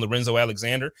responsibilities from Lorenzo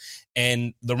Alexander.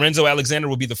 And Lorenzo Alexander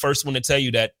will be the first one to tell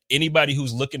you that anybody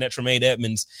who's looking at Tremaine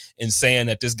Edmonds and saying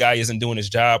that this guy isn't doing his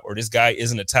job or this guy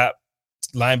isn't a top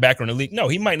linebacker in the league. No,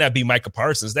 he might not be Micah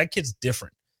Parsons. That kid's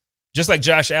different. Just like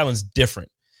Josh Allen's different.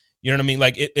 You know what I mean?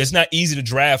 Like it's not easy to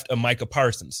draft a Micah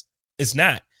Parsons. It's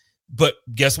not. But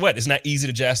guess what? It's not easy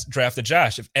to just draft a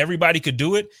Josh. If everybody could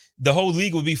do it, the whole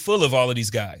league would be full of all of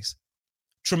these guys.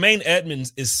 Tremaine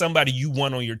Edmonds is somebody you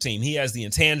want on your team. He has the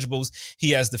intangibles. He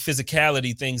has the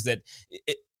physicality, things that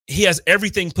he has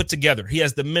everything put together. He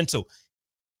has the mental.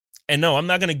 And no, I'm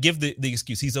not going to give the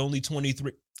excuse. He's only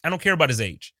 23. I don't care about his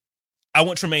age. I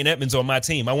want Tremaine Edmonds on my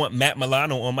team. I want Matt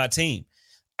Milano on my team.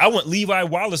 I want Levi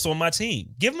Wallace on my team.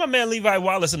 Give my man Levi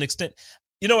Wallace an extent.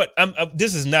 You know what?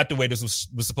 This is not the way this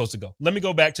was supposed to go. Let me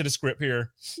go back to the script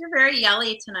here. You're very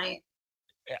yelly tonight.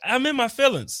 I'm in my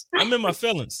feelings.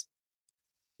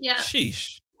 Yeah.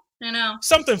 Sheesh. I know.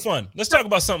 Something fun. Let's talk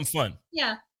about something fun.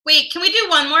 Yeah. Wait, can we do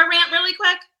one more rant really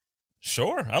quick?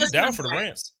 Sure. I'm down for the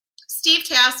rants. Steve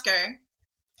Tasker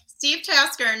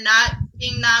not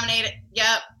being nominated.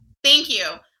 Yep. Thank you.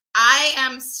 I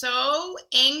am so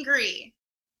angry.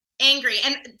 And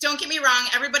don't get me wrong,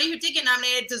 everybody who did get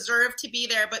nominated deserved to be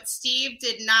there, but Steve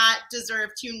did not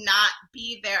deserve to not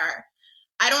be there.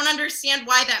 I don't understand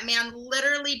why that man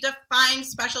literally defined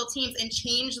special teams and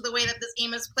changed the way that this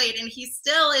game is played, and he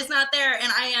still is not there,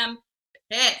 and I am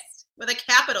pissed with a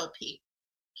capital P.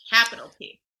 Capital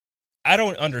P. I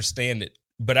don't understand it.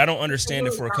 But I don't understand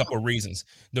it for a couple of reasons.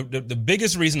 The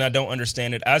biggest reason I don't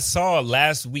understand it, I saw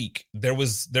last week there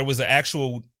was an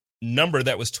actual number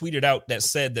that was tweeted out that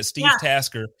said that Steve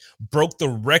Tasker broke the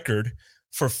record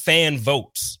for fan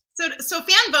votes. So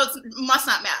fan votes must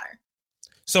not matter.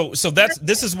 So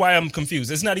this is why I'm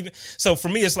confused. It's not even so for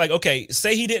me. It's like, okay,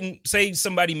 say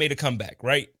somebody made a comeback,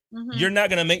 right? Mm-hmm. You're not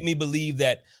gonna make me believe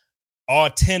that all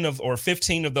 10 or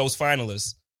 15 of those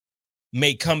finalists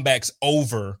made comebacks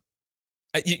over.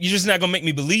 You're just not going to make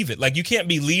me believe it. Like you can't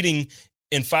be leading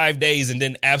in 5 days and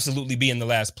then absolutely be in the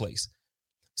last place.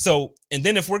 So, and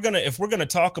then if we're going to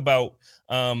talk about,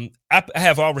 I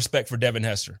have all respect for Devin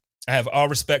Hester. I have all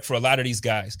respect for a lot of these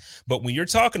guys. But when you're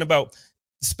talking about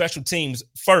special teams,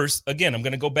 first, again, I'm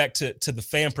going to go back to the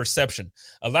fan perception.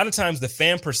 A lot of times the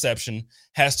fan perception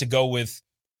has to go with,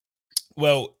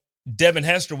 well, Devin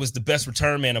Hester was the best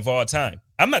return man of all time.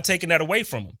 I'm not taking that away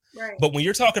from him. Right. But when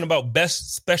you're talking about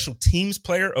best special teams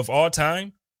player of all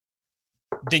time,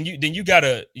 then you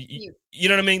gotta, you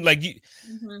know what I mean? Like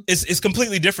it's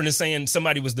completely different than saying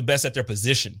somebody was the best at their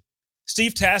position.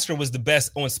 Steve Tasker was the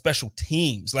best on special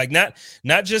teams, like not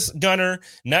just gunner,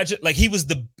 not just like he was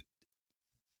the,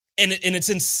 and it's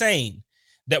insane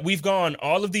that we've gone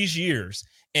all of these years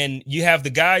and you have the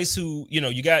guys who,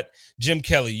 you got Jim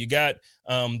Kelly, you got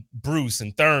Bruce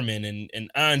and Thurman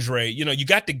and Andre, you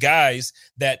got the guys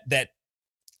that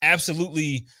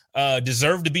absolutely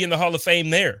deserve to be in the Hall of Fame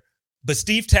there. But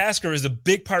Steve Tasker is a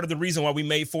big part of the reason why we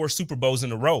made 4 Super Bowls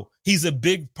in a row. He's a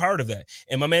big part of that.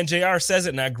 And my man JR says it,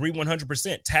 and I agree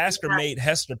 100%. Tasker made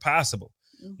Hester possible.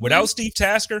 Without Steve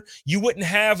Tasker, you wouldn't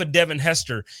have a Devin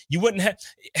Hester. You wouldn't have,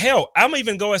 hell, I'm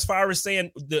even go as far as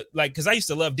saying because I used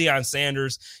to love Deion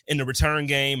Sanders in the return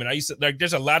game. And I used to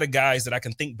there's a lot of guys that I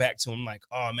can think back to. I'm like,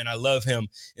 oh man, I love him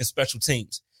in special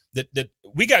teams. That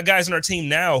we got guys on our team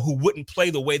now who wouldn't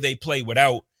play the way they play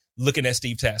without looking at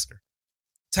Steve Tasker.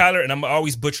 Tyler, and I'm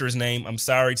always butcher his name. I'm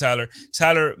sorry, Tyler.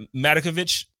 Tyler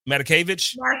Matakevich.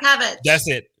 That's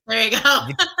it. There you go.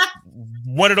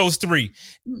 One of those 3.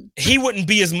 He wouldn't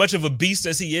be as much of a beast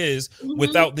as he is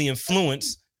without the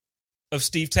influence of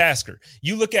Steve Tasker.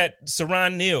 You look at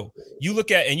Saron Neal. You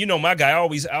look at, and my guy,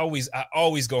 I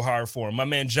always go hard for him. My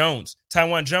man Jones,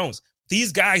 Tywan Jones.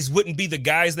 These guys wouldn't be the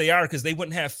guys they are because they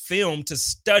wouldn't have film to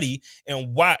study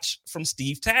and watch from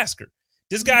Steve Tasker.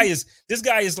 This guy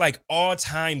is like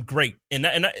all-time great. And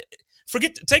I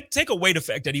forget, take away the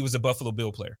fact that he was a Buffalo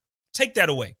Bill player. Take that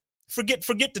away. Forget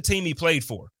the team he played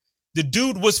for. The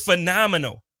dude was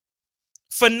phenomenal.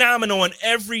 Phenomenal in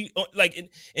every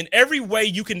way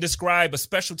you can describe a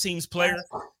special teams player.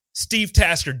 Steve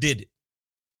Tasker did it.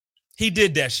 He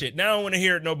did that shit. Now I don't want to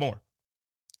hear it no more.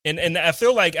 And I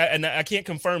feel like, I can't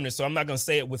confirm this, so I'm not going to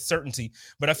say it with certainty,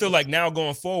 but I feel like now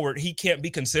going forward, he can't be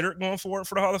considered going forward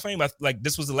for the Hall of Fame. Like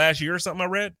this was the last year or something I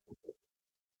read.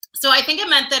 So I think it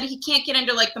meant that he can't get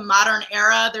into like the modern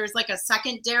era. There's like a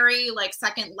secondary, like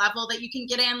second level that you can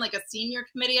get in, like a senior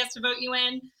committee has to vote you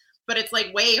in, but it's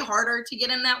like way harder to get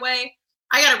in that way.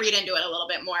 I got to read into it a little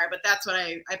bit more, but that's what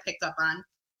I picked up on.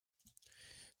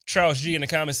 Charles G in the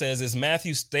comments says, is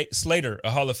Matthew Slater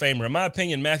a Hall of Famer? In my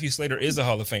opinion, Matthew Slater is a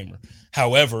Hall of Famer.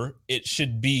 However, it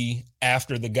should be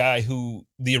after the guy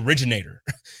the originator.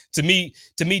 to me,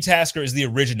 Tasker is the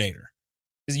originator.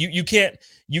 You can't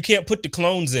put the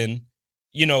clones in,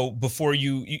 before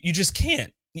you just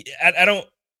can't. I don't.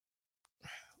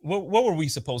 What were we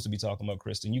supposed to be talking about,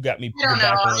 Kristen? You got me. I don't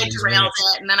know. I derailed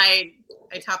it, and then I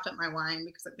topped up my wine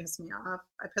because it pissed me off.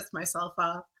 I pissed myself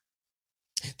off.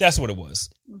 That's what it was.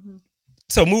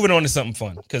 So moving on to something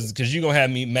fun, because you're gonna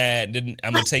have me mad.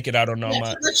 I'm gonna take it out on all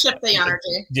my. Let's shift the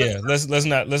energy. Yeah, let's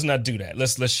not do that.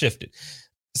 Let's shift it.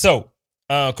 So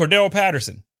Cordell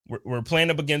Patterson, we're playing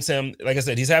up against him. Like I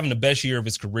said, he's having the best year of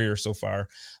his career so far.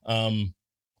 I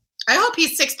hope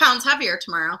he's 6 pounds heavier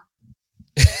tomorrow.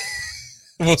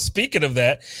 Well, speaking of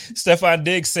that, Stefon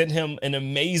Diggs sent him an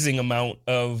amazing amount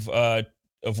of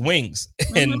wings,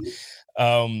 and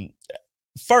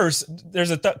first, there's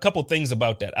a couple things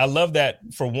about that. I love that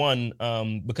for one,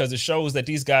 because it shows that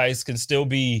these guys can still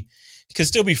be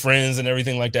friends and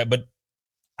everything like that. But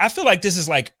I feel like this is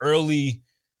like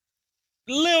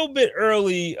little bit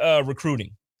early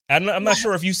recruiting. I'm not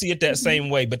sure if you see it that same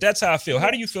way, but that's how I feel. How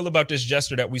do you feel about this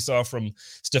gesture that we saw from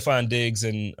Stefon Diggs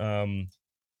and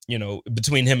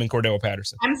between him and Cordell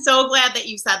Patterson? I'm so glad that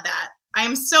you said that. I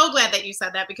am so glad that you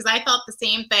said that because I felt the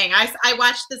same thing. I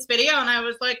watched this video and I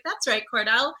was like, that's right,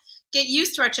 Cordell. Get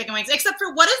used to our chicken wings. Except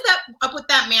for what is that up with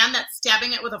that man that's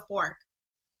stabbing it with a fork?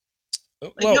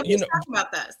 Like, well, nobody's talking about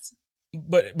this.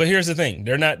 But here's the thing.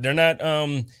 They're not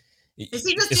is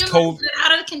he just doing it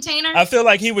out of the container? I feel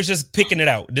like he was just picking it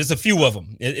out. There's a few of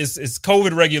them. It's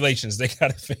COVID regulations. They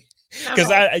got to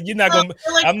because I'm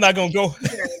not gonna go.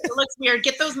 It looks weird.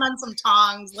 Get those men some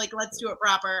tongs. Like, let's do it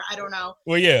proper. I don't know.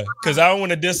 Well, yeah, because I don't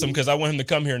want to diss him because I want him to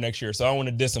come here next year. So I don't want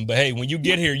to diss him. But hey, when you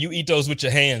get here, you eat those with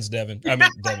your hands, Devin. Devin,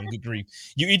 good grief.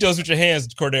 You eat those with your hands,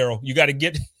 Cordero. You got to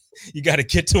get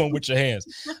to them with your hands.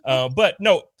 But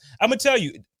no, I'm gonna tell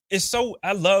you, it's so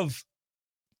I love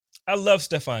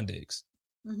Stefon Diggs.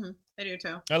 I do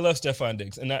too. I love Stefon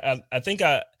Diggs, and I think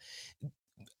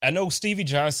I know Stevie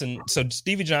Johnson. So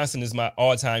Stevie Johnson is my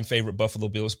all-time favorite Buffalo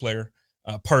Bills player,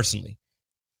 personally.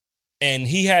 And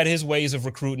he had his ways of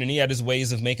recruiting, and he had his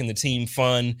ways of making the team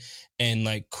fun and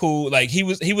like cool. Like he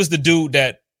was the dude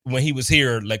that when he was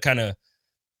here, like kind of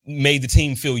made the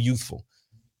team feel youthful.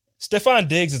 Stefon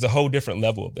Diggs is a whole different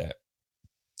level of that.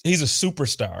 He's a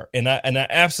superstar, and I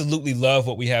absolutely love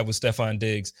what we have with Stefon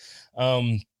Diggs.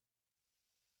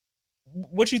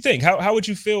 What do you think? How would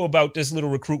you feel about this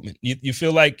little recruitment? You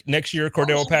feel like next year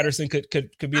Cordell Patterson could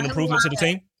be an improvement to the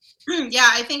team? Yeah,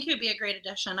 I think he'd be a great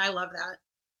addition. I love that.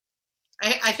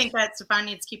 I think that Stefon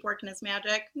needs to keep working his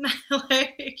magic.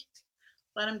 Like,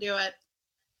 let him do it.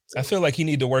 I feel like he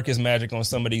need to work his magic on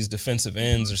some of these defensive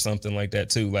ends or something like that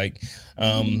too. Like,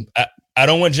 I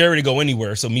don't want Jerry to go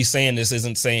anywhere. So me saying this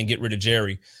isn't saying get rid of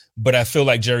Jerry, but I feel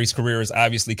like Jerry's career is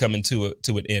obviously coming to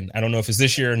an end. I don't know if it's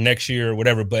this year or next year or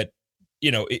whatever, but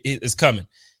it's coming.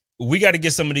 We got to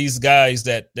get some of these guys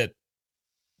that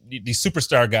these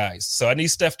superstar guys. So I need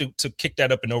Steph to kick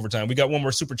that up in overtime. We got one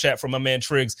more super chat from my man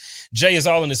Triggs. Jay is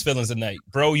all in his feelings tonight.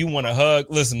 Bro, you want a hug?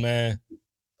 Listen, man.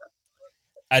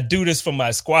 I do this for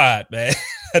my squad, man.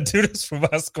 I do this for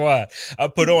my squad. I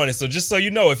put on it. So just so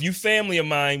you know, if you family of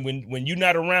mine, when you're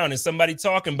not around and somebody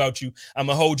talking about you, I'm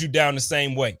going to hold you down the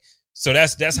same way. So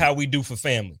that's how we do for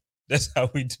family. That's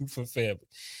how we do for family.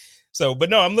 So, but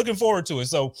no, I'm looking forward to it.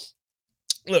 So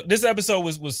look, this episode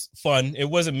was fun. It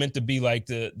wasn't meant to be like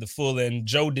the full end.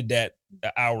 Joe did that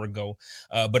an hour ago,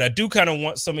 but I do kind of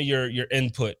want some of your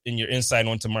input and your insight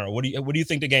on tomorrow. What do you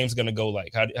think the game's going to go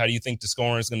like? How do you think the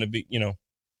scoring is going to be?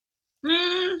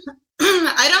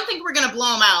 I don't think we're going to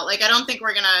blow them out. Like, I don't think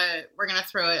we're going to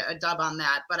throw a dub on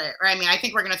that. But I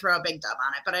think we're going to throw a big dub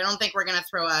on it. But I don't think we're going to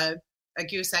throw a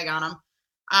goose egg on them.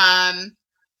 I'm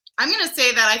going to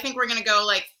say that I think we're going to go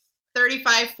like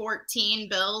 35-14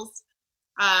 Bills.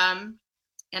 And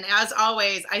as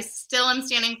always, I still am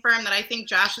standing firm that I think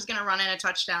Josh is going to run in a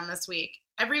touchdown this week.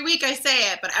 Every week I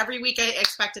say it, but every week I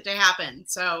expect it to happen.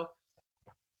 So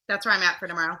that's where I'm at for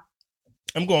tomorrow.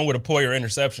 I'm going with a Poyer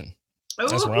interception.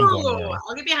 That's where I'm going.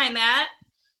 I'll get behind that.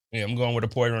 Yeah, I'm going with a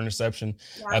Poyer interception.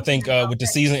 Yeah, I think with the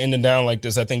season ending down like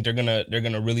this, I think they're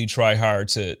gonna really try hard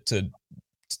to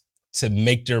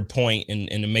make their point and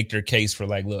to make their case for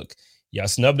like, look, y'all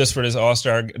snubbed us for this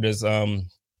All-Star, this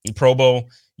Pro Bowl.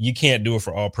 You can't do it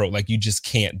for All Pro. Like, you just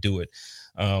can't do it.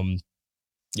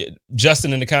 Yeah,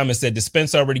 Justin in the comments said, did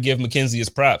Spence already give McKenzie his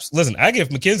props? Listen, I give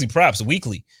McKenzie props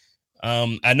weekly.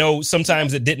 I know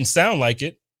sometimes it didn't sound like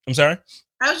it. I'm sorry.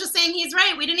 I was just saying he's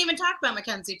right. We didn't even talk about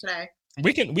McKenzie today.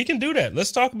 We can do that.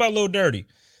 Let's talk about Lil Dirty.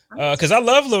 Because I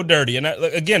love Lil Dirty. And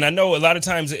I know a lot of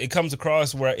times it comes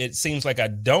across where it seems like I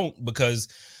don't, because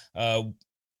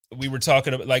we were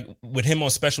talking about, like, with him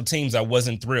on special teams, I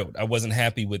wasn't thrilled. I wasn't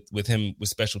happy with him with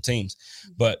special teams.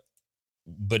 But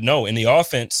no, in the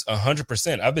offense,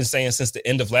 100%. I've been saying since the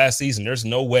end of last season, there's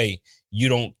no way you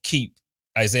don't keep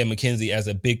Isaiah McKenzie as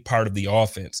a big part of the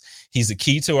offense. He's a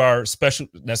key to our special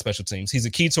teams. He's a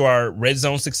key to our red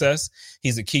zone success.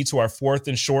 He's a key to our 4th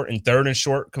and short and 3rd and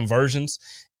short conversions.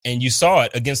 And you saw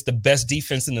it against the best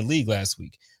defense in the league last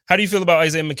week. How do you feel about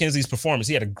Isaiah McKenzie's performance?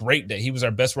 He had a great day. He was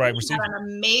our best wide receiver. He had an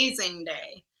amazing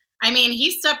day. I mean,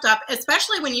 he stepped up,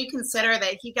 especially when you consider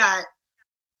that he got,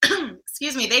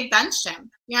 they benched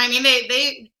him. You know what I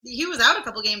mean? He was out a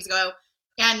couple games ago,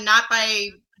 and not by,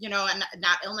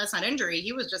 not illness, not injury.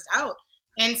 He was just out.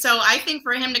 And so I think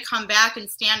for him to come back and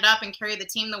stand up and carry the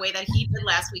team the way that he did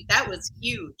last week, that was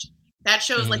huge. That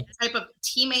shows like the type of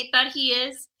teammate that he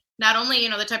is. Not only,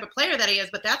 the type of player that he is,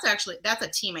 but that's a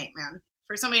teammate, man.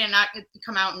 For somebody to not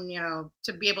come out and,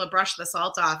 to be able to brush the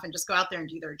salt off and just go out there and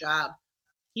do their job.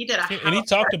 He did a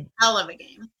hell of a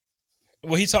game.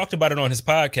 Well, he talked about it on his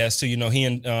podcast too. He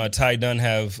and Ty Dunn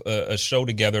have a show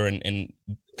together and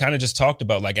kind of just talked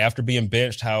about, like, after being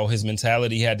benched, how his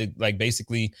mentality had to, like,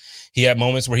 basically he had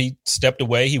moments where he stepped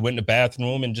away, he went in the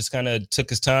bathroom and just kind of took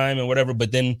his time and whatever.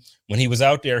 But then when he was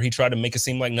out there, he tried to make it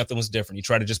seem like nothing was different. He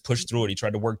tried to just push through it. He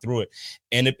tried to work through it,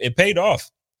 and it paid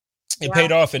off. It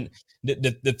paid off. And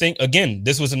the thing, again,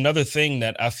 this was another thing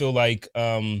that I feel like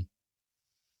I'm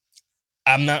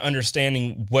not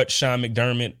understanding what Sean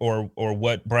McDermott or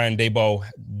what Brian Daboll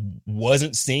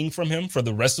wasn't seeing from him for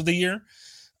the rest of the year.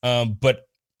 But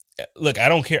look, I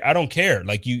don't care.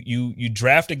 Like, you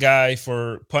draft a guy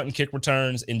for punt and kick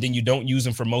returns, and then you don't use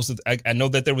him for most of I know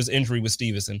that there was injury with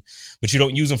Stevenson, but you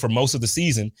don't use him for most of the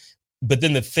season. But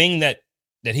then the thing that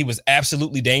he was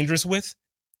absolutely dangerous with,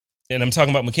 and I'm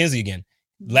talking about McKenzie again,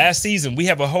 last season, we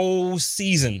have a whole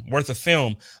season worth of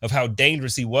film of how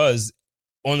dangerous he was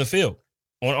on the field,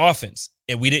 on offense.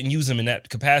 And we didn't use him in that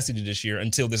capacity this year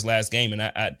until this last game. And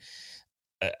I'm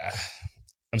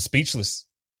speechless.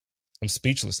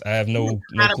 I have no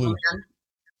clue.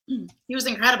 Man. He was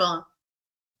incredible.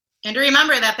 And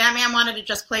remember that man wanted to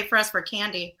just play for us for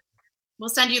candy. We'll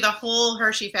send you the whole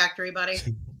Hershey factory, buddy.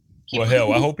 Well,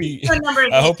 hell, I hope he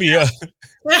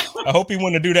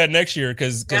want to do that next year.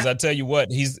 Cause I tell you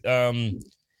what, he's, I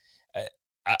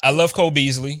love Cole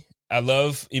Beasley. I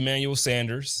love Emmanuel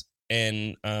Sanders.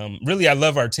 And really, I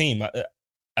love our team.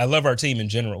 I love our team in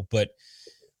general, but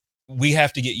we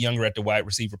have to get younger at the wide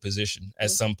receiver position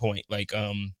at some point. Like,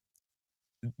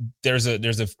 there's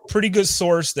a pretty good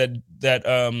source that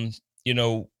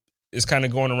is kind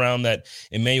of going around that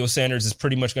Emmanuel Sanders is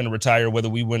pretty much going to retire whether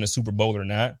we win a Super Bowl or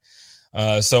not.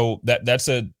 So that's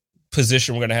a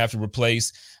position we're going to have to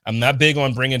replace. I'm not big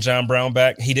on bringing John Brown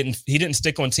back. He didn't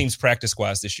stick on teams' practice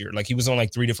squads this year. Like, he was on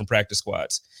like 3 different practice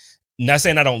squads. Not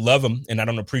saying I don't love him and I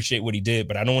don't appreciate what he did,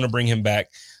 but I don't want to bring him back.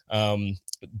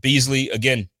 Beasley,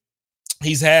 again,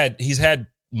 he's had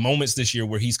moments this year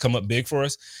where he's come up big for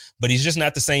us, but he's just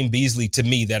not the same Beasley to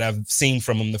me that I've seen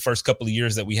from him the first couple of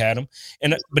years that we had him.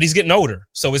 But he's getting older.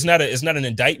 So it's not an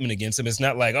indictment against him. It's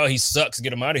not like, oh, he sucks,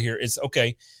 get him out of here. It's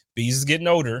okay. Beasley's getting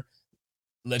older.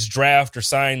 Let's draft or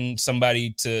sign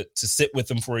somebody to sit with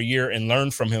him for a year and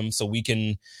learn from him so we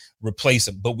can replace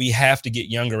him. But we have to get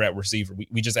younger at receiver.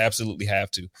 We just absolutely have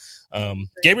to.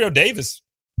 Gabriel Davis,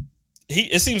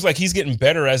 it seems like he's getting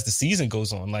better as the season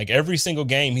goes on. Like, every single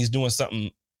game, he's doing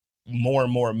something more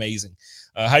and more amazing.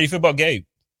 How do you feel about Gabe?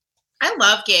 I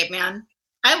love Gabe, man.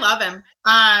 I love him.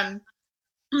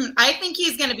 I think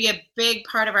he's going to be a big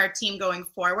part of our team going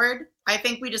forward. I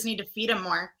think we just need to feed him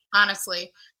more,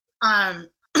 honestly. And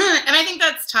I think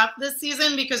that's tough this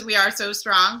season because we are so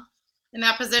strong in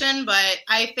that position. But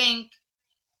I think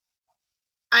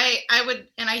I would,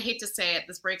 and I hate to say it,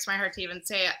 this breaks my heart to even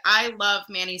say it, I love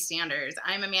Manny Sanders.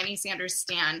 I'm a Manny Sanders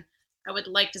stan. I would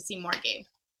like to see more Gabe.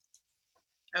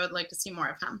 I would like to see more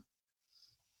of him.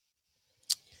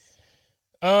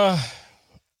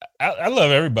 I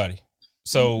love everybody.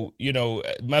 So,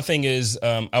 my thing is,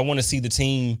 I want to see the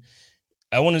team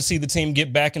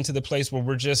get back into the place where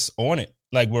we're just on it.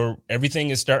 Like, where everything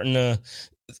is starting to,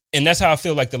 and that's how I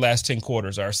feel like the last 10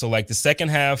 quarters are. So, like, the second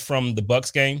half from the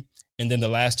Bucs game and then the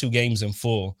last 2 games in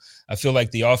full, I feel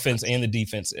like the offense and the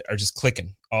defense are just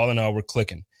clicking. All in all, we're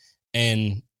clicking.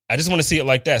 And I just want to see it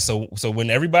like that. So when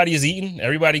everybody is eating,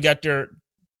 everybody got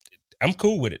I'm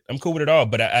cool with it. I'm cool with it all.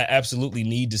 But I absolutely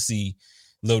need to see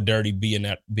Lil Dirty be on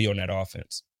that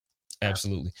offense.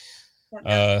 Absolutely.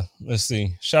 Let's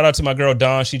see. Shout out to my girl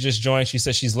Dawn. She just joined. She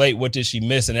said she's late. What did she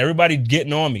miss? And everybody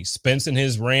getting on me. Spence and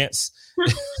his rants.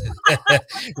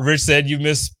 Rich said you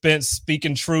miss Spence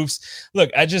speaking truths. Look,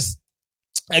 I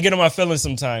get on my feelings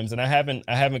sometimes, and I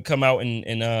haven't come out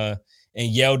and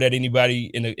yelled at anybody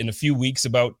in a few weeks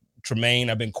about Tremaine.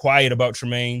 I've been quiet about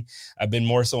Tremaine. I've been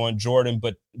more so on Jordan,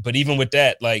 but even with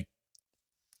that, like,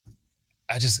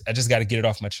 I just got to get it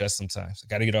off my chest sometimes. I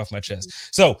got to get it off my chest.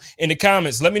 So in the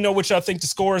comments, let me know what y'all think the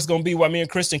score is going to be while me and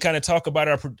Kristen kind of talk about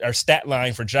our stat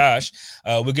line for Josh.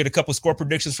 We'll get a couple score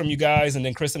predictions from you guys, and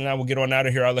then Kristen and I will get on out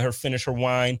of here. I'll let her finish her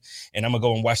wine, and I'm going to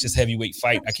go and watch this heavyweight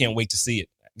fight. I can't wait to see it.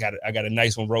 I got a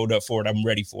nice one rolled up for it. I'm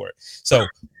ready for it. So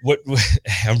what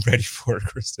I'm ready for it,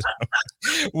 Kristen.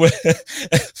 What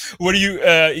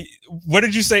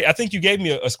did you say? I think you gave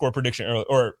me a score prediction earlier,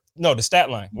 or no, the stat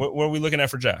line. What are we looking at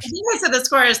for Josh? I think I said the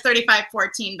score is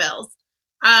 35-14 Bills.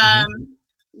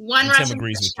 One rushing Tim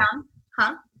agrees with touchdown.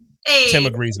 Huh? Hey, Tim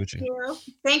agrees with you.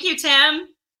 Thank you, Tim.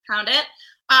 Found it.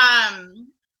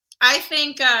 I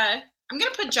think I'm going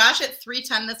to put Josh at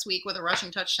 310 this week with a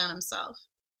rushing touchdown himself.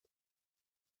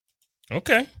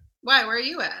 Okay. Why? Where are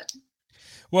you at?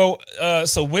 Well,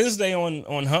 so Wednesday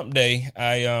on Hump Day,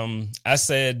 I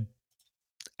said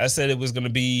it was going to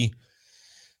be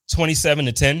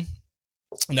 27-10,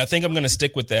 and I think I'm going to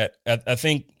stick with that. I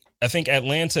think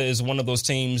Atlanta is one of those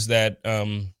teams that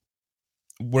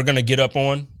we're going to get up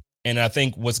on, and I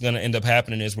think what's going to end up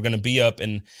happening is we're going to be up,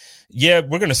 and we're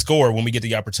going to score when we get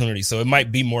the opportunity. So it might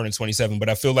be more than 27, but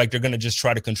I feel like they're going to just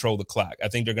try to control the clock. I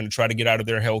think they're going to try to get out of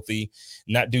there healthy,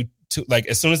 not do too, like,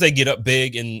 as soon as they get up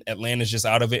big and Atlanta's just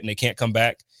out of it and they can't come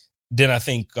back, then I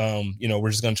think, we're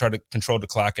just going to try to control the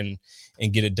clock and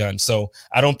get it done. So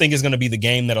I don't think it's going to be the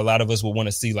game that a lot of us will want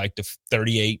to see, like the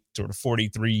 38 or the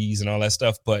 43s and all that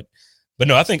stuff. But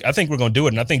no, I think we're going to do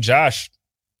it. And I think Josh,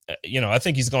 I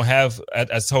think he's going to have,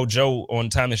 I told Joe on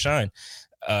Time to Shine,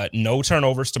 no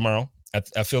turnovers tomorrow.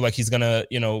 I feel like he's going to,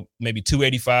 maybe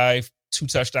 285, 2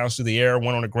 touchdowns through the air,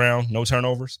 1 on the ground, no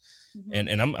turnovers. Mm-hmm.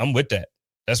 And I'm with that.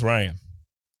 That's where I am.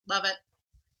 Love it.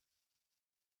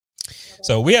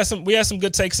 So we had some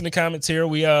good takes in the comments here.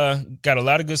 We got a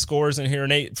lot of good scores in here,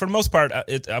 and for the most part,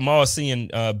 I'm all seeing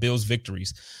Bills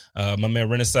victories. My man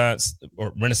Renaissance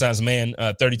man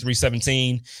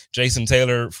 33-17. Jason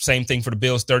Taylor, same thing for the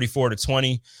Bills,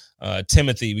 34-20.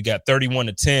 Timothy, we got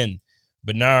 31-10.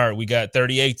 Bernard, we got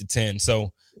 38-10.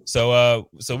 So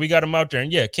we got him out there,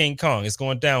 and yeah, King Kong is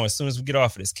going down as soon as we get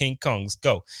off of this. King Kong, let's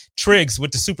go. Triggs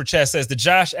with the super chat says the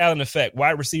Josh Allen effect.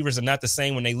 Wide receivers are not the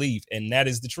same when they leave, and that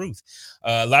is the truth.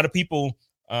 A lot of people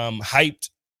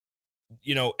hyped,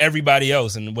 everybody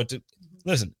else, and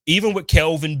listen. Even with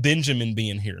Kelvin Benjamin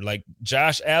being here, like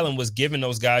Josh Allen was giving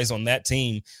those guys on that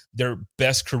team their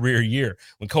best career year.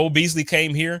 When Cole Beasley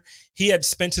came here, he had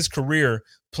spent his career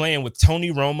playing with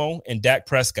Tony Romo and Dak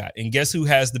Prescott, and guess who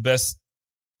has the best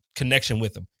connection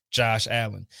with him? Josh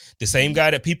Allen, the same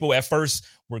guy that people at first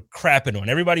were crapping on.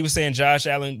 Everybody was saying Josh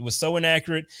Allen was so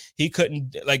inaccurate. He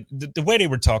couldn't, like, the way they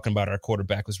were talking about our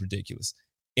quarterback was ridiculous.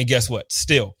 And guess what?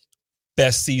 Still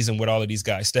best season with all of these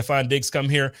guys. Stephon Diggs come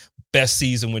here, best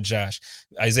season with Josh.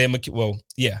 Isaiah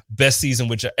best season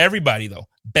with everybody though.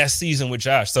 Best season with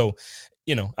Josh. So,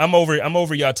 I'm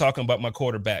over y'all talking about my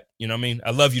quarterback. You know what I mean?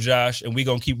 I love you, Josh, and we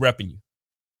gonna keep repping you.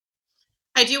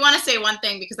 I do want to say one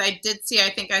thing because I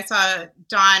think I saw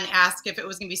Dawn ask if it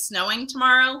was going to be snowing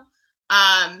tomorrow.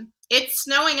 It's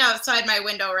snowing outside my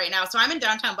window right now. So I'm in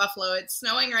downtown Buffalo. It's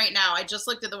snowing right now. I just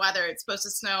looked at the weather. It's supposed to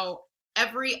snow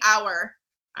every hour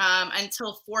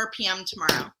until 4 p.m.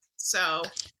 tomorrow. So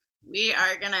we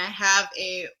are going to have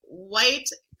a white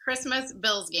Christmas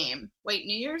Bills game. White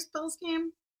New Year's Bills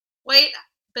game? White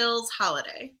Bills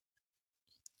holiday.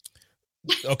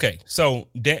 Okay, so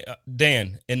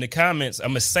Dan, in the comments, I'm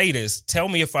gonna say this. Tell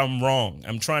me if I'm wrong.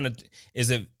 I'm trying to. Is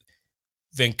it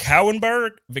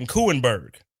Vancouverberg?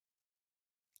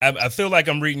 I feel like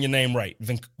I'm reading your name right.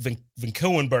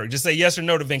 Vancouverberg. Just say yes or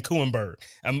no to Vancouverberg.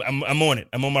 I'm on it.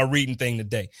 I'm on my reading thing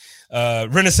today.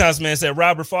 Renaissance man said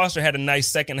Robert Foster had a nice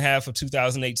second half of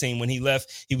 2018. When he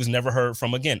left, he was never heard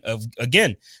from again.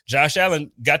 Again, Josh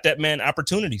Allen got that man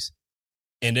opportunities,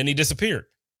 and then he disappeared.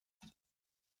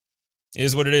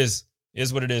 Is what it is.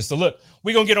 So look,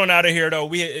 we're going to get on out of here though.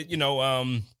 We,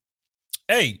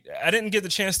 hey, I didn't get the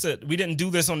chance we didn't do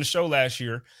this on the show last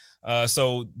year.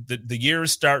 So the year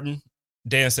is starting.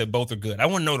 Dan said both are good. I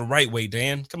want to know the right way,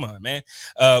 Dan. Come on, man.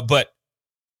 But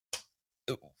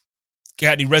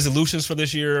got any resolutions for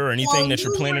this year or anything that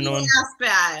you're planning on? Ask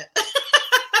that.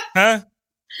 Huh?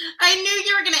 I knew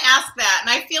you were going to ask that. And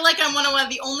I feel like I'm one of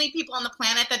the only people on the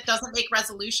planet that doesn't make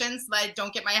resolutions, so that I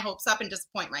don't get my hopes up and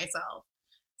disappoint myself.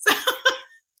 So,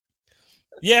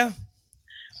 yeah.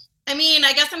 I mean,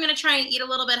 I guess I'm going to try and eat a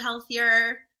little bit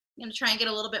healthier. I'm going to try and get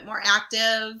a little bit more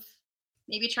active.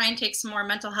 Maybe try and take some more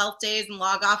mental health days and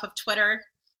log off of Twitter.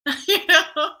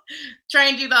 Try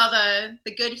and do all the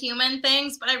good human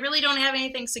things. But I really don't have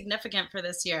anything significant for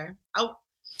this year. Oh,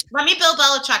 let me Bill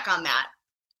Belichick on that.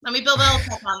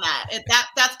 If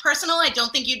that's personal, I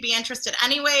don't think you'd be interested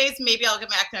anyways. Maybe I'll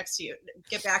get back to you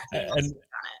on it.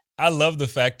 I love the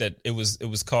fact that it was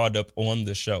called up on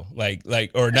the show, like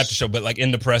or not the show, but like in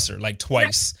the presser, like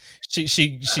twice.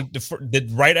 She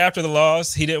did right after the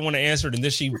loss. He didn't want to answer it, and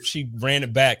then she ran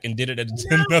it back and did it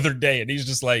another day. And he's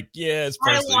just like, yeah, it's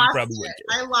personal. You probably wouldn't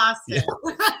care. I lost it.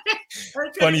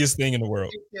 Funniest thing in the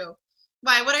world.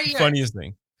 Why? What are you? Funniest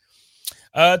thing.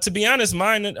 To be honest,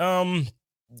 mine.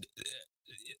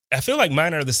 I feel like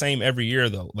mine are the same every year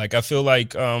though. Like I feel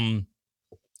like I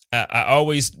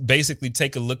always basically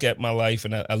take a look at my life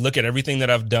and I look at everything that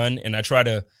I've done and I try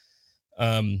to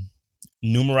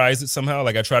numerize it somehow.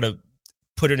 Like I try to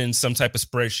put it in some type of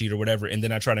spreadsheet or whatever, and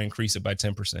then I try to increase it by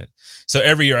 10%. So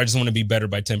every year I just want to be better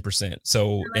by 10%.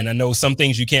 So, and I know some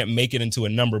things you can't make it into a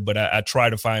number, but I try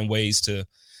to find ways to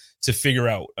figure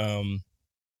out,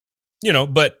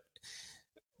 but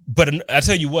I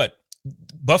tell you what,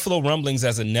 Buffalo Rumblings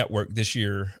as a network this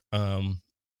year,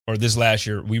 or this last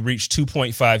year, we reached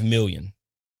 2.5 million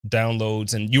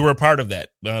downloads, and you were a part of that,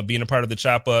 being a part of the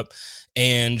Chop Up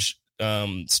and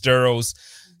Sturros.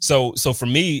 So for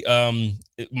me,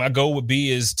 my goal would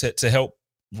be is to help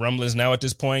Rumblings now at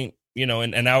this point,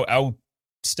 and I'll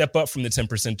step up from the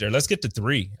 10% there. Let's get to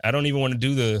 3. I don't even want to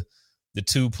do the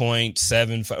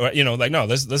 2.75. No,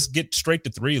 let's get straight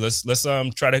to 3. Let's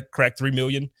try to crack 3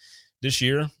 million this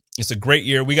year. It's a great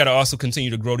year. We got to also continue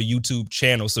to grow the YouTube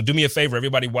channel. So do me a favor,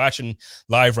 everybody watching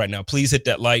live right now, please hit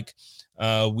that like.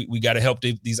 We got to help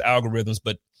these algorithms,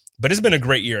 but it's been a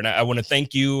great year. And I want to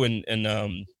thank you and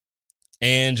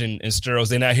Ange and Sturros.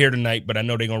 They're not here tonight, but I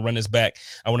know they're going to run this back.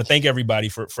 I want to thank everybody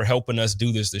for helping us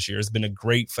do this year. It's been a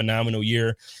great, phenomenal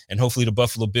year. And hopefully the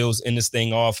Buffalo Bills end this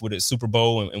thing off with a Super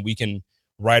Bowl and we can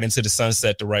right into the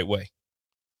sunset the right way.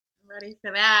 Ready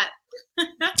for that.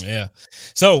 Yeah.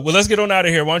 So, well, let's get on out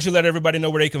of here. Why don't you let everybody know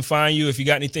where they can find you? If you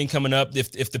got anything coming up,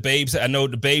 if the babes, I know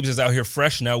the babes is out here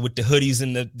fresh now with the hoodies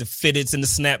and the fitteds and the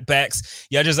snapbacks.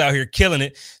 Y'all just out here killing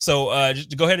it. So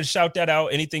just go ahead and shout that out.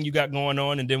 Anything you got going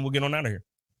on, and then we'll get on out of here.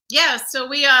 Yeah, so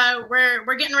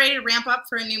we're getting ready to ramp up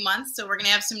for a new month. So we're going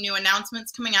to have some new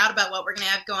announcements coming out about what we're going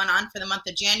to have going on for the month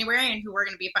of January and who we're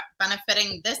going to be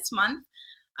benefiting this month.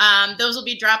 Those will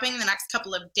be dropping the next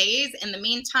couple of days. In the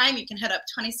meantime, you can hit up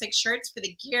 26 Shirts for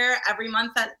the gear every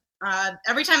month.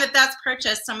 Every time that's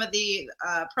purchased, some of the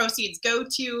proceeds go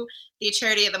to the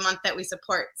charity of the month that we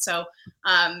support. So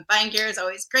buying gear is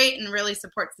always great and really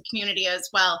supports the community as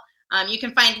well. You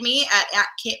can find me at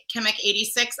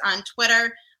Kimmick86 on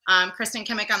Twitter, Kristen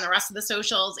Kimmick on the rest of the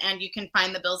socials, and you can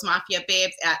find the Bills Mafia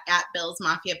Babes at Bills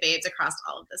Mafia Babes across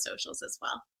all of the socials as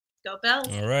well. Go Bills!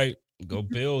 All right. Go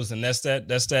Bills. And that's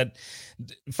that.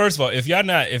 First of all, if y'all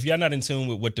not in tune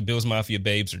with what the Bills Mafia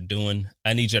Babes are doing,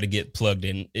 I need y'all to get plugged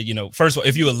in. First of all,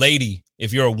 if you're a lady,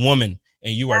 if you're a woman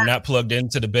and you are not plugged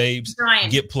into the Babes,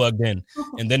 get plugged in.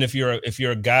 And then if you're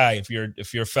a guy, if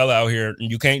you're a fella out here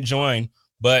and you can't join,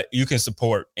 but you can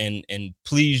support, and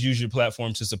please use your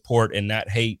platform to support and not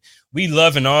hate. We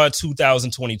love in all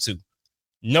 2022.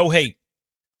 No hate.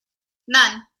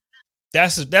 None.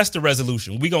 That's the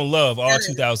resolution. We're going to love all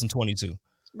 2022.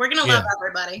 We're going to love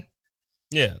everybody.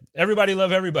 Yeah. Everybody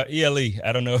love everybody. Yeah, Lee.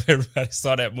 I don't know if everybody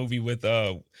saw that movie with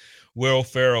Will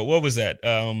Ferrell. What was that?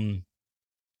 It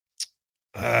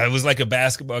was like a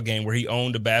basketball game where he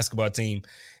owned a basketball team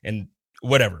and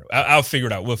whatever. I'll figure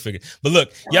it out. We'll figure it. But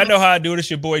look, y'all know how I do it. It's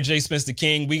your boy,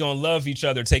 JSpenceTheKing. We going to love each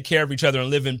other, take care of each other, and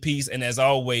live in peace. And as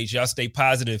always, y'all stay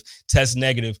positive, test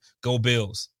negative. Go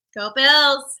Bills. Go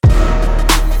Bills.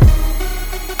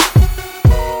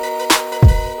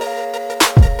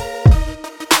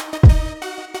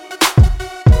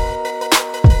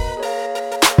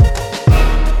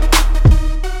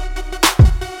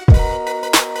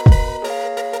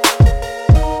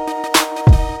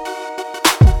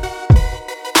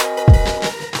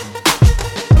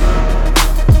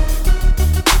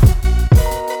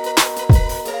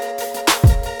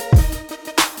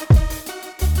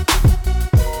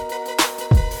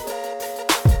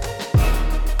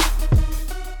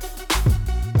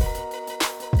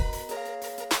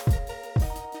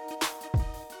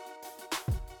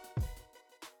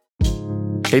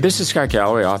 Hey, this is Scott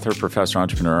Galloway, author, professor,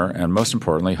 entrepreneur, and most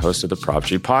importantly, host of the Prop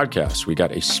G podcast. We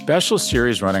got a special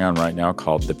series running on right now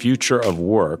called The Future of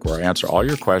Work, where I answer all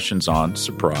your questions on,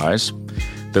 surprise,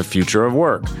 the future of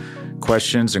work.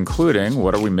 Questions including,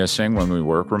 what are we missing when we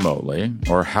work remotely?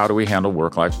 Or how do we handle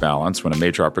work-life balance when a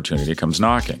major opportunity comes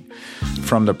knocking?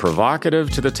 From the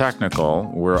provocative to the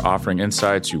technical, we're offering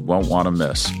insights you won't want to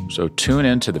miss. So tune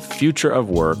in to The Future of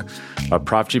Work, a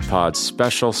Prop G Pod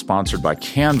special sponsored by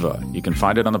Canva. You can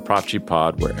find it on the Prop G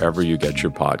Pod wherever you get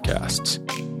your podcasts.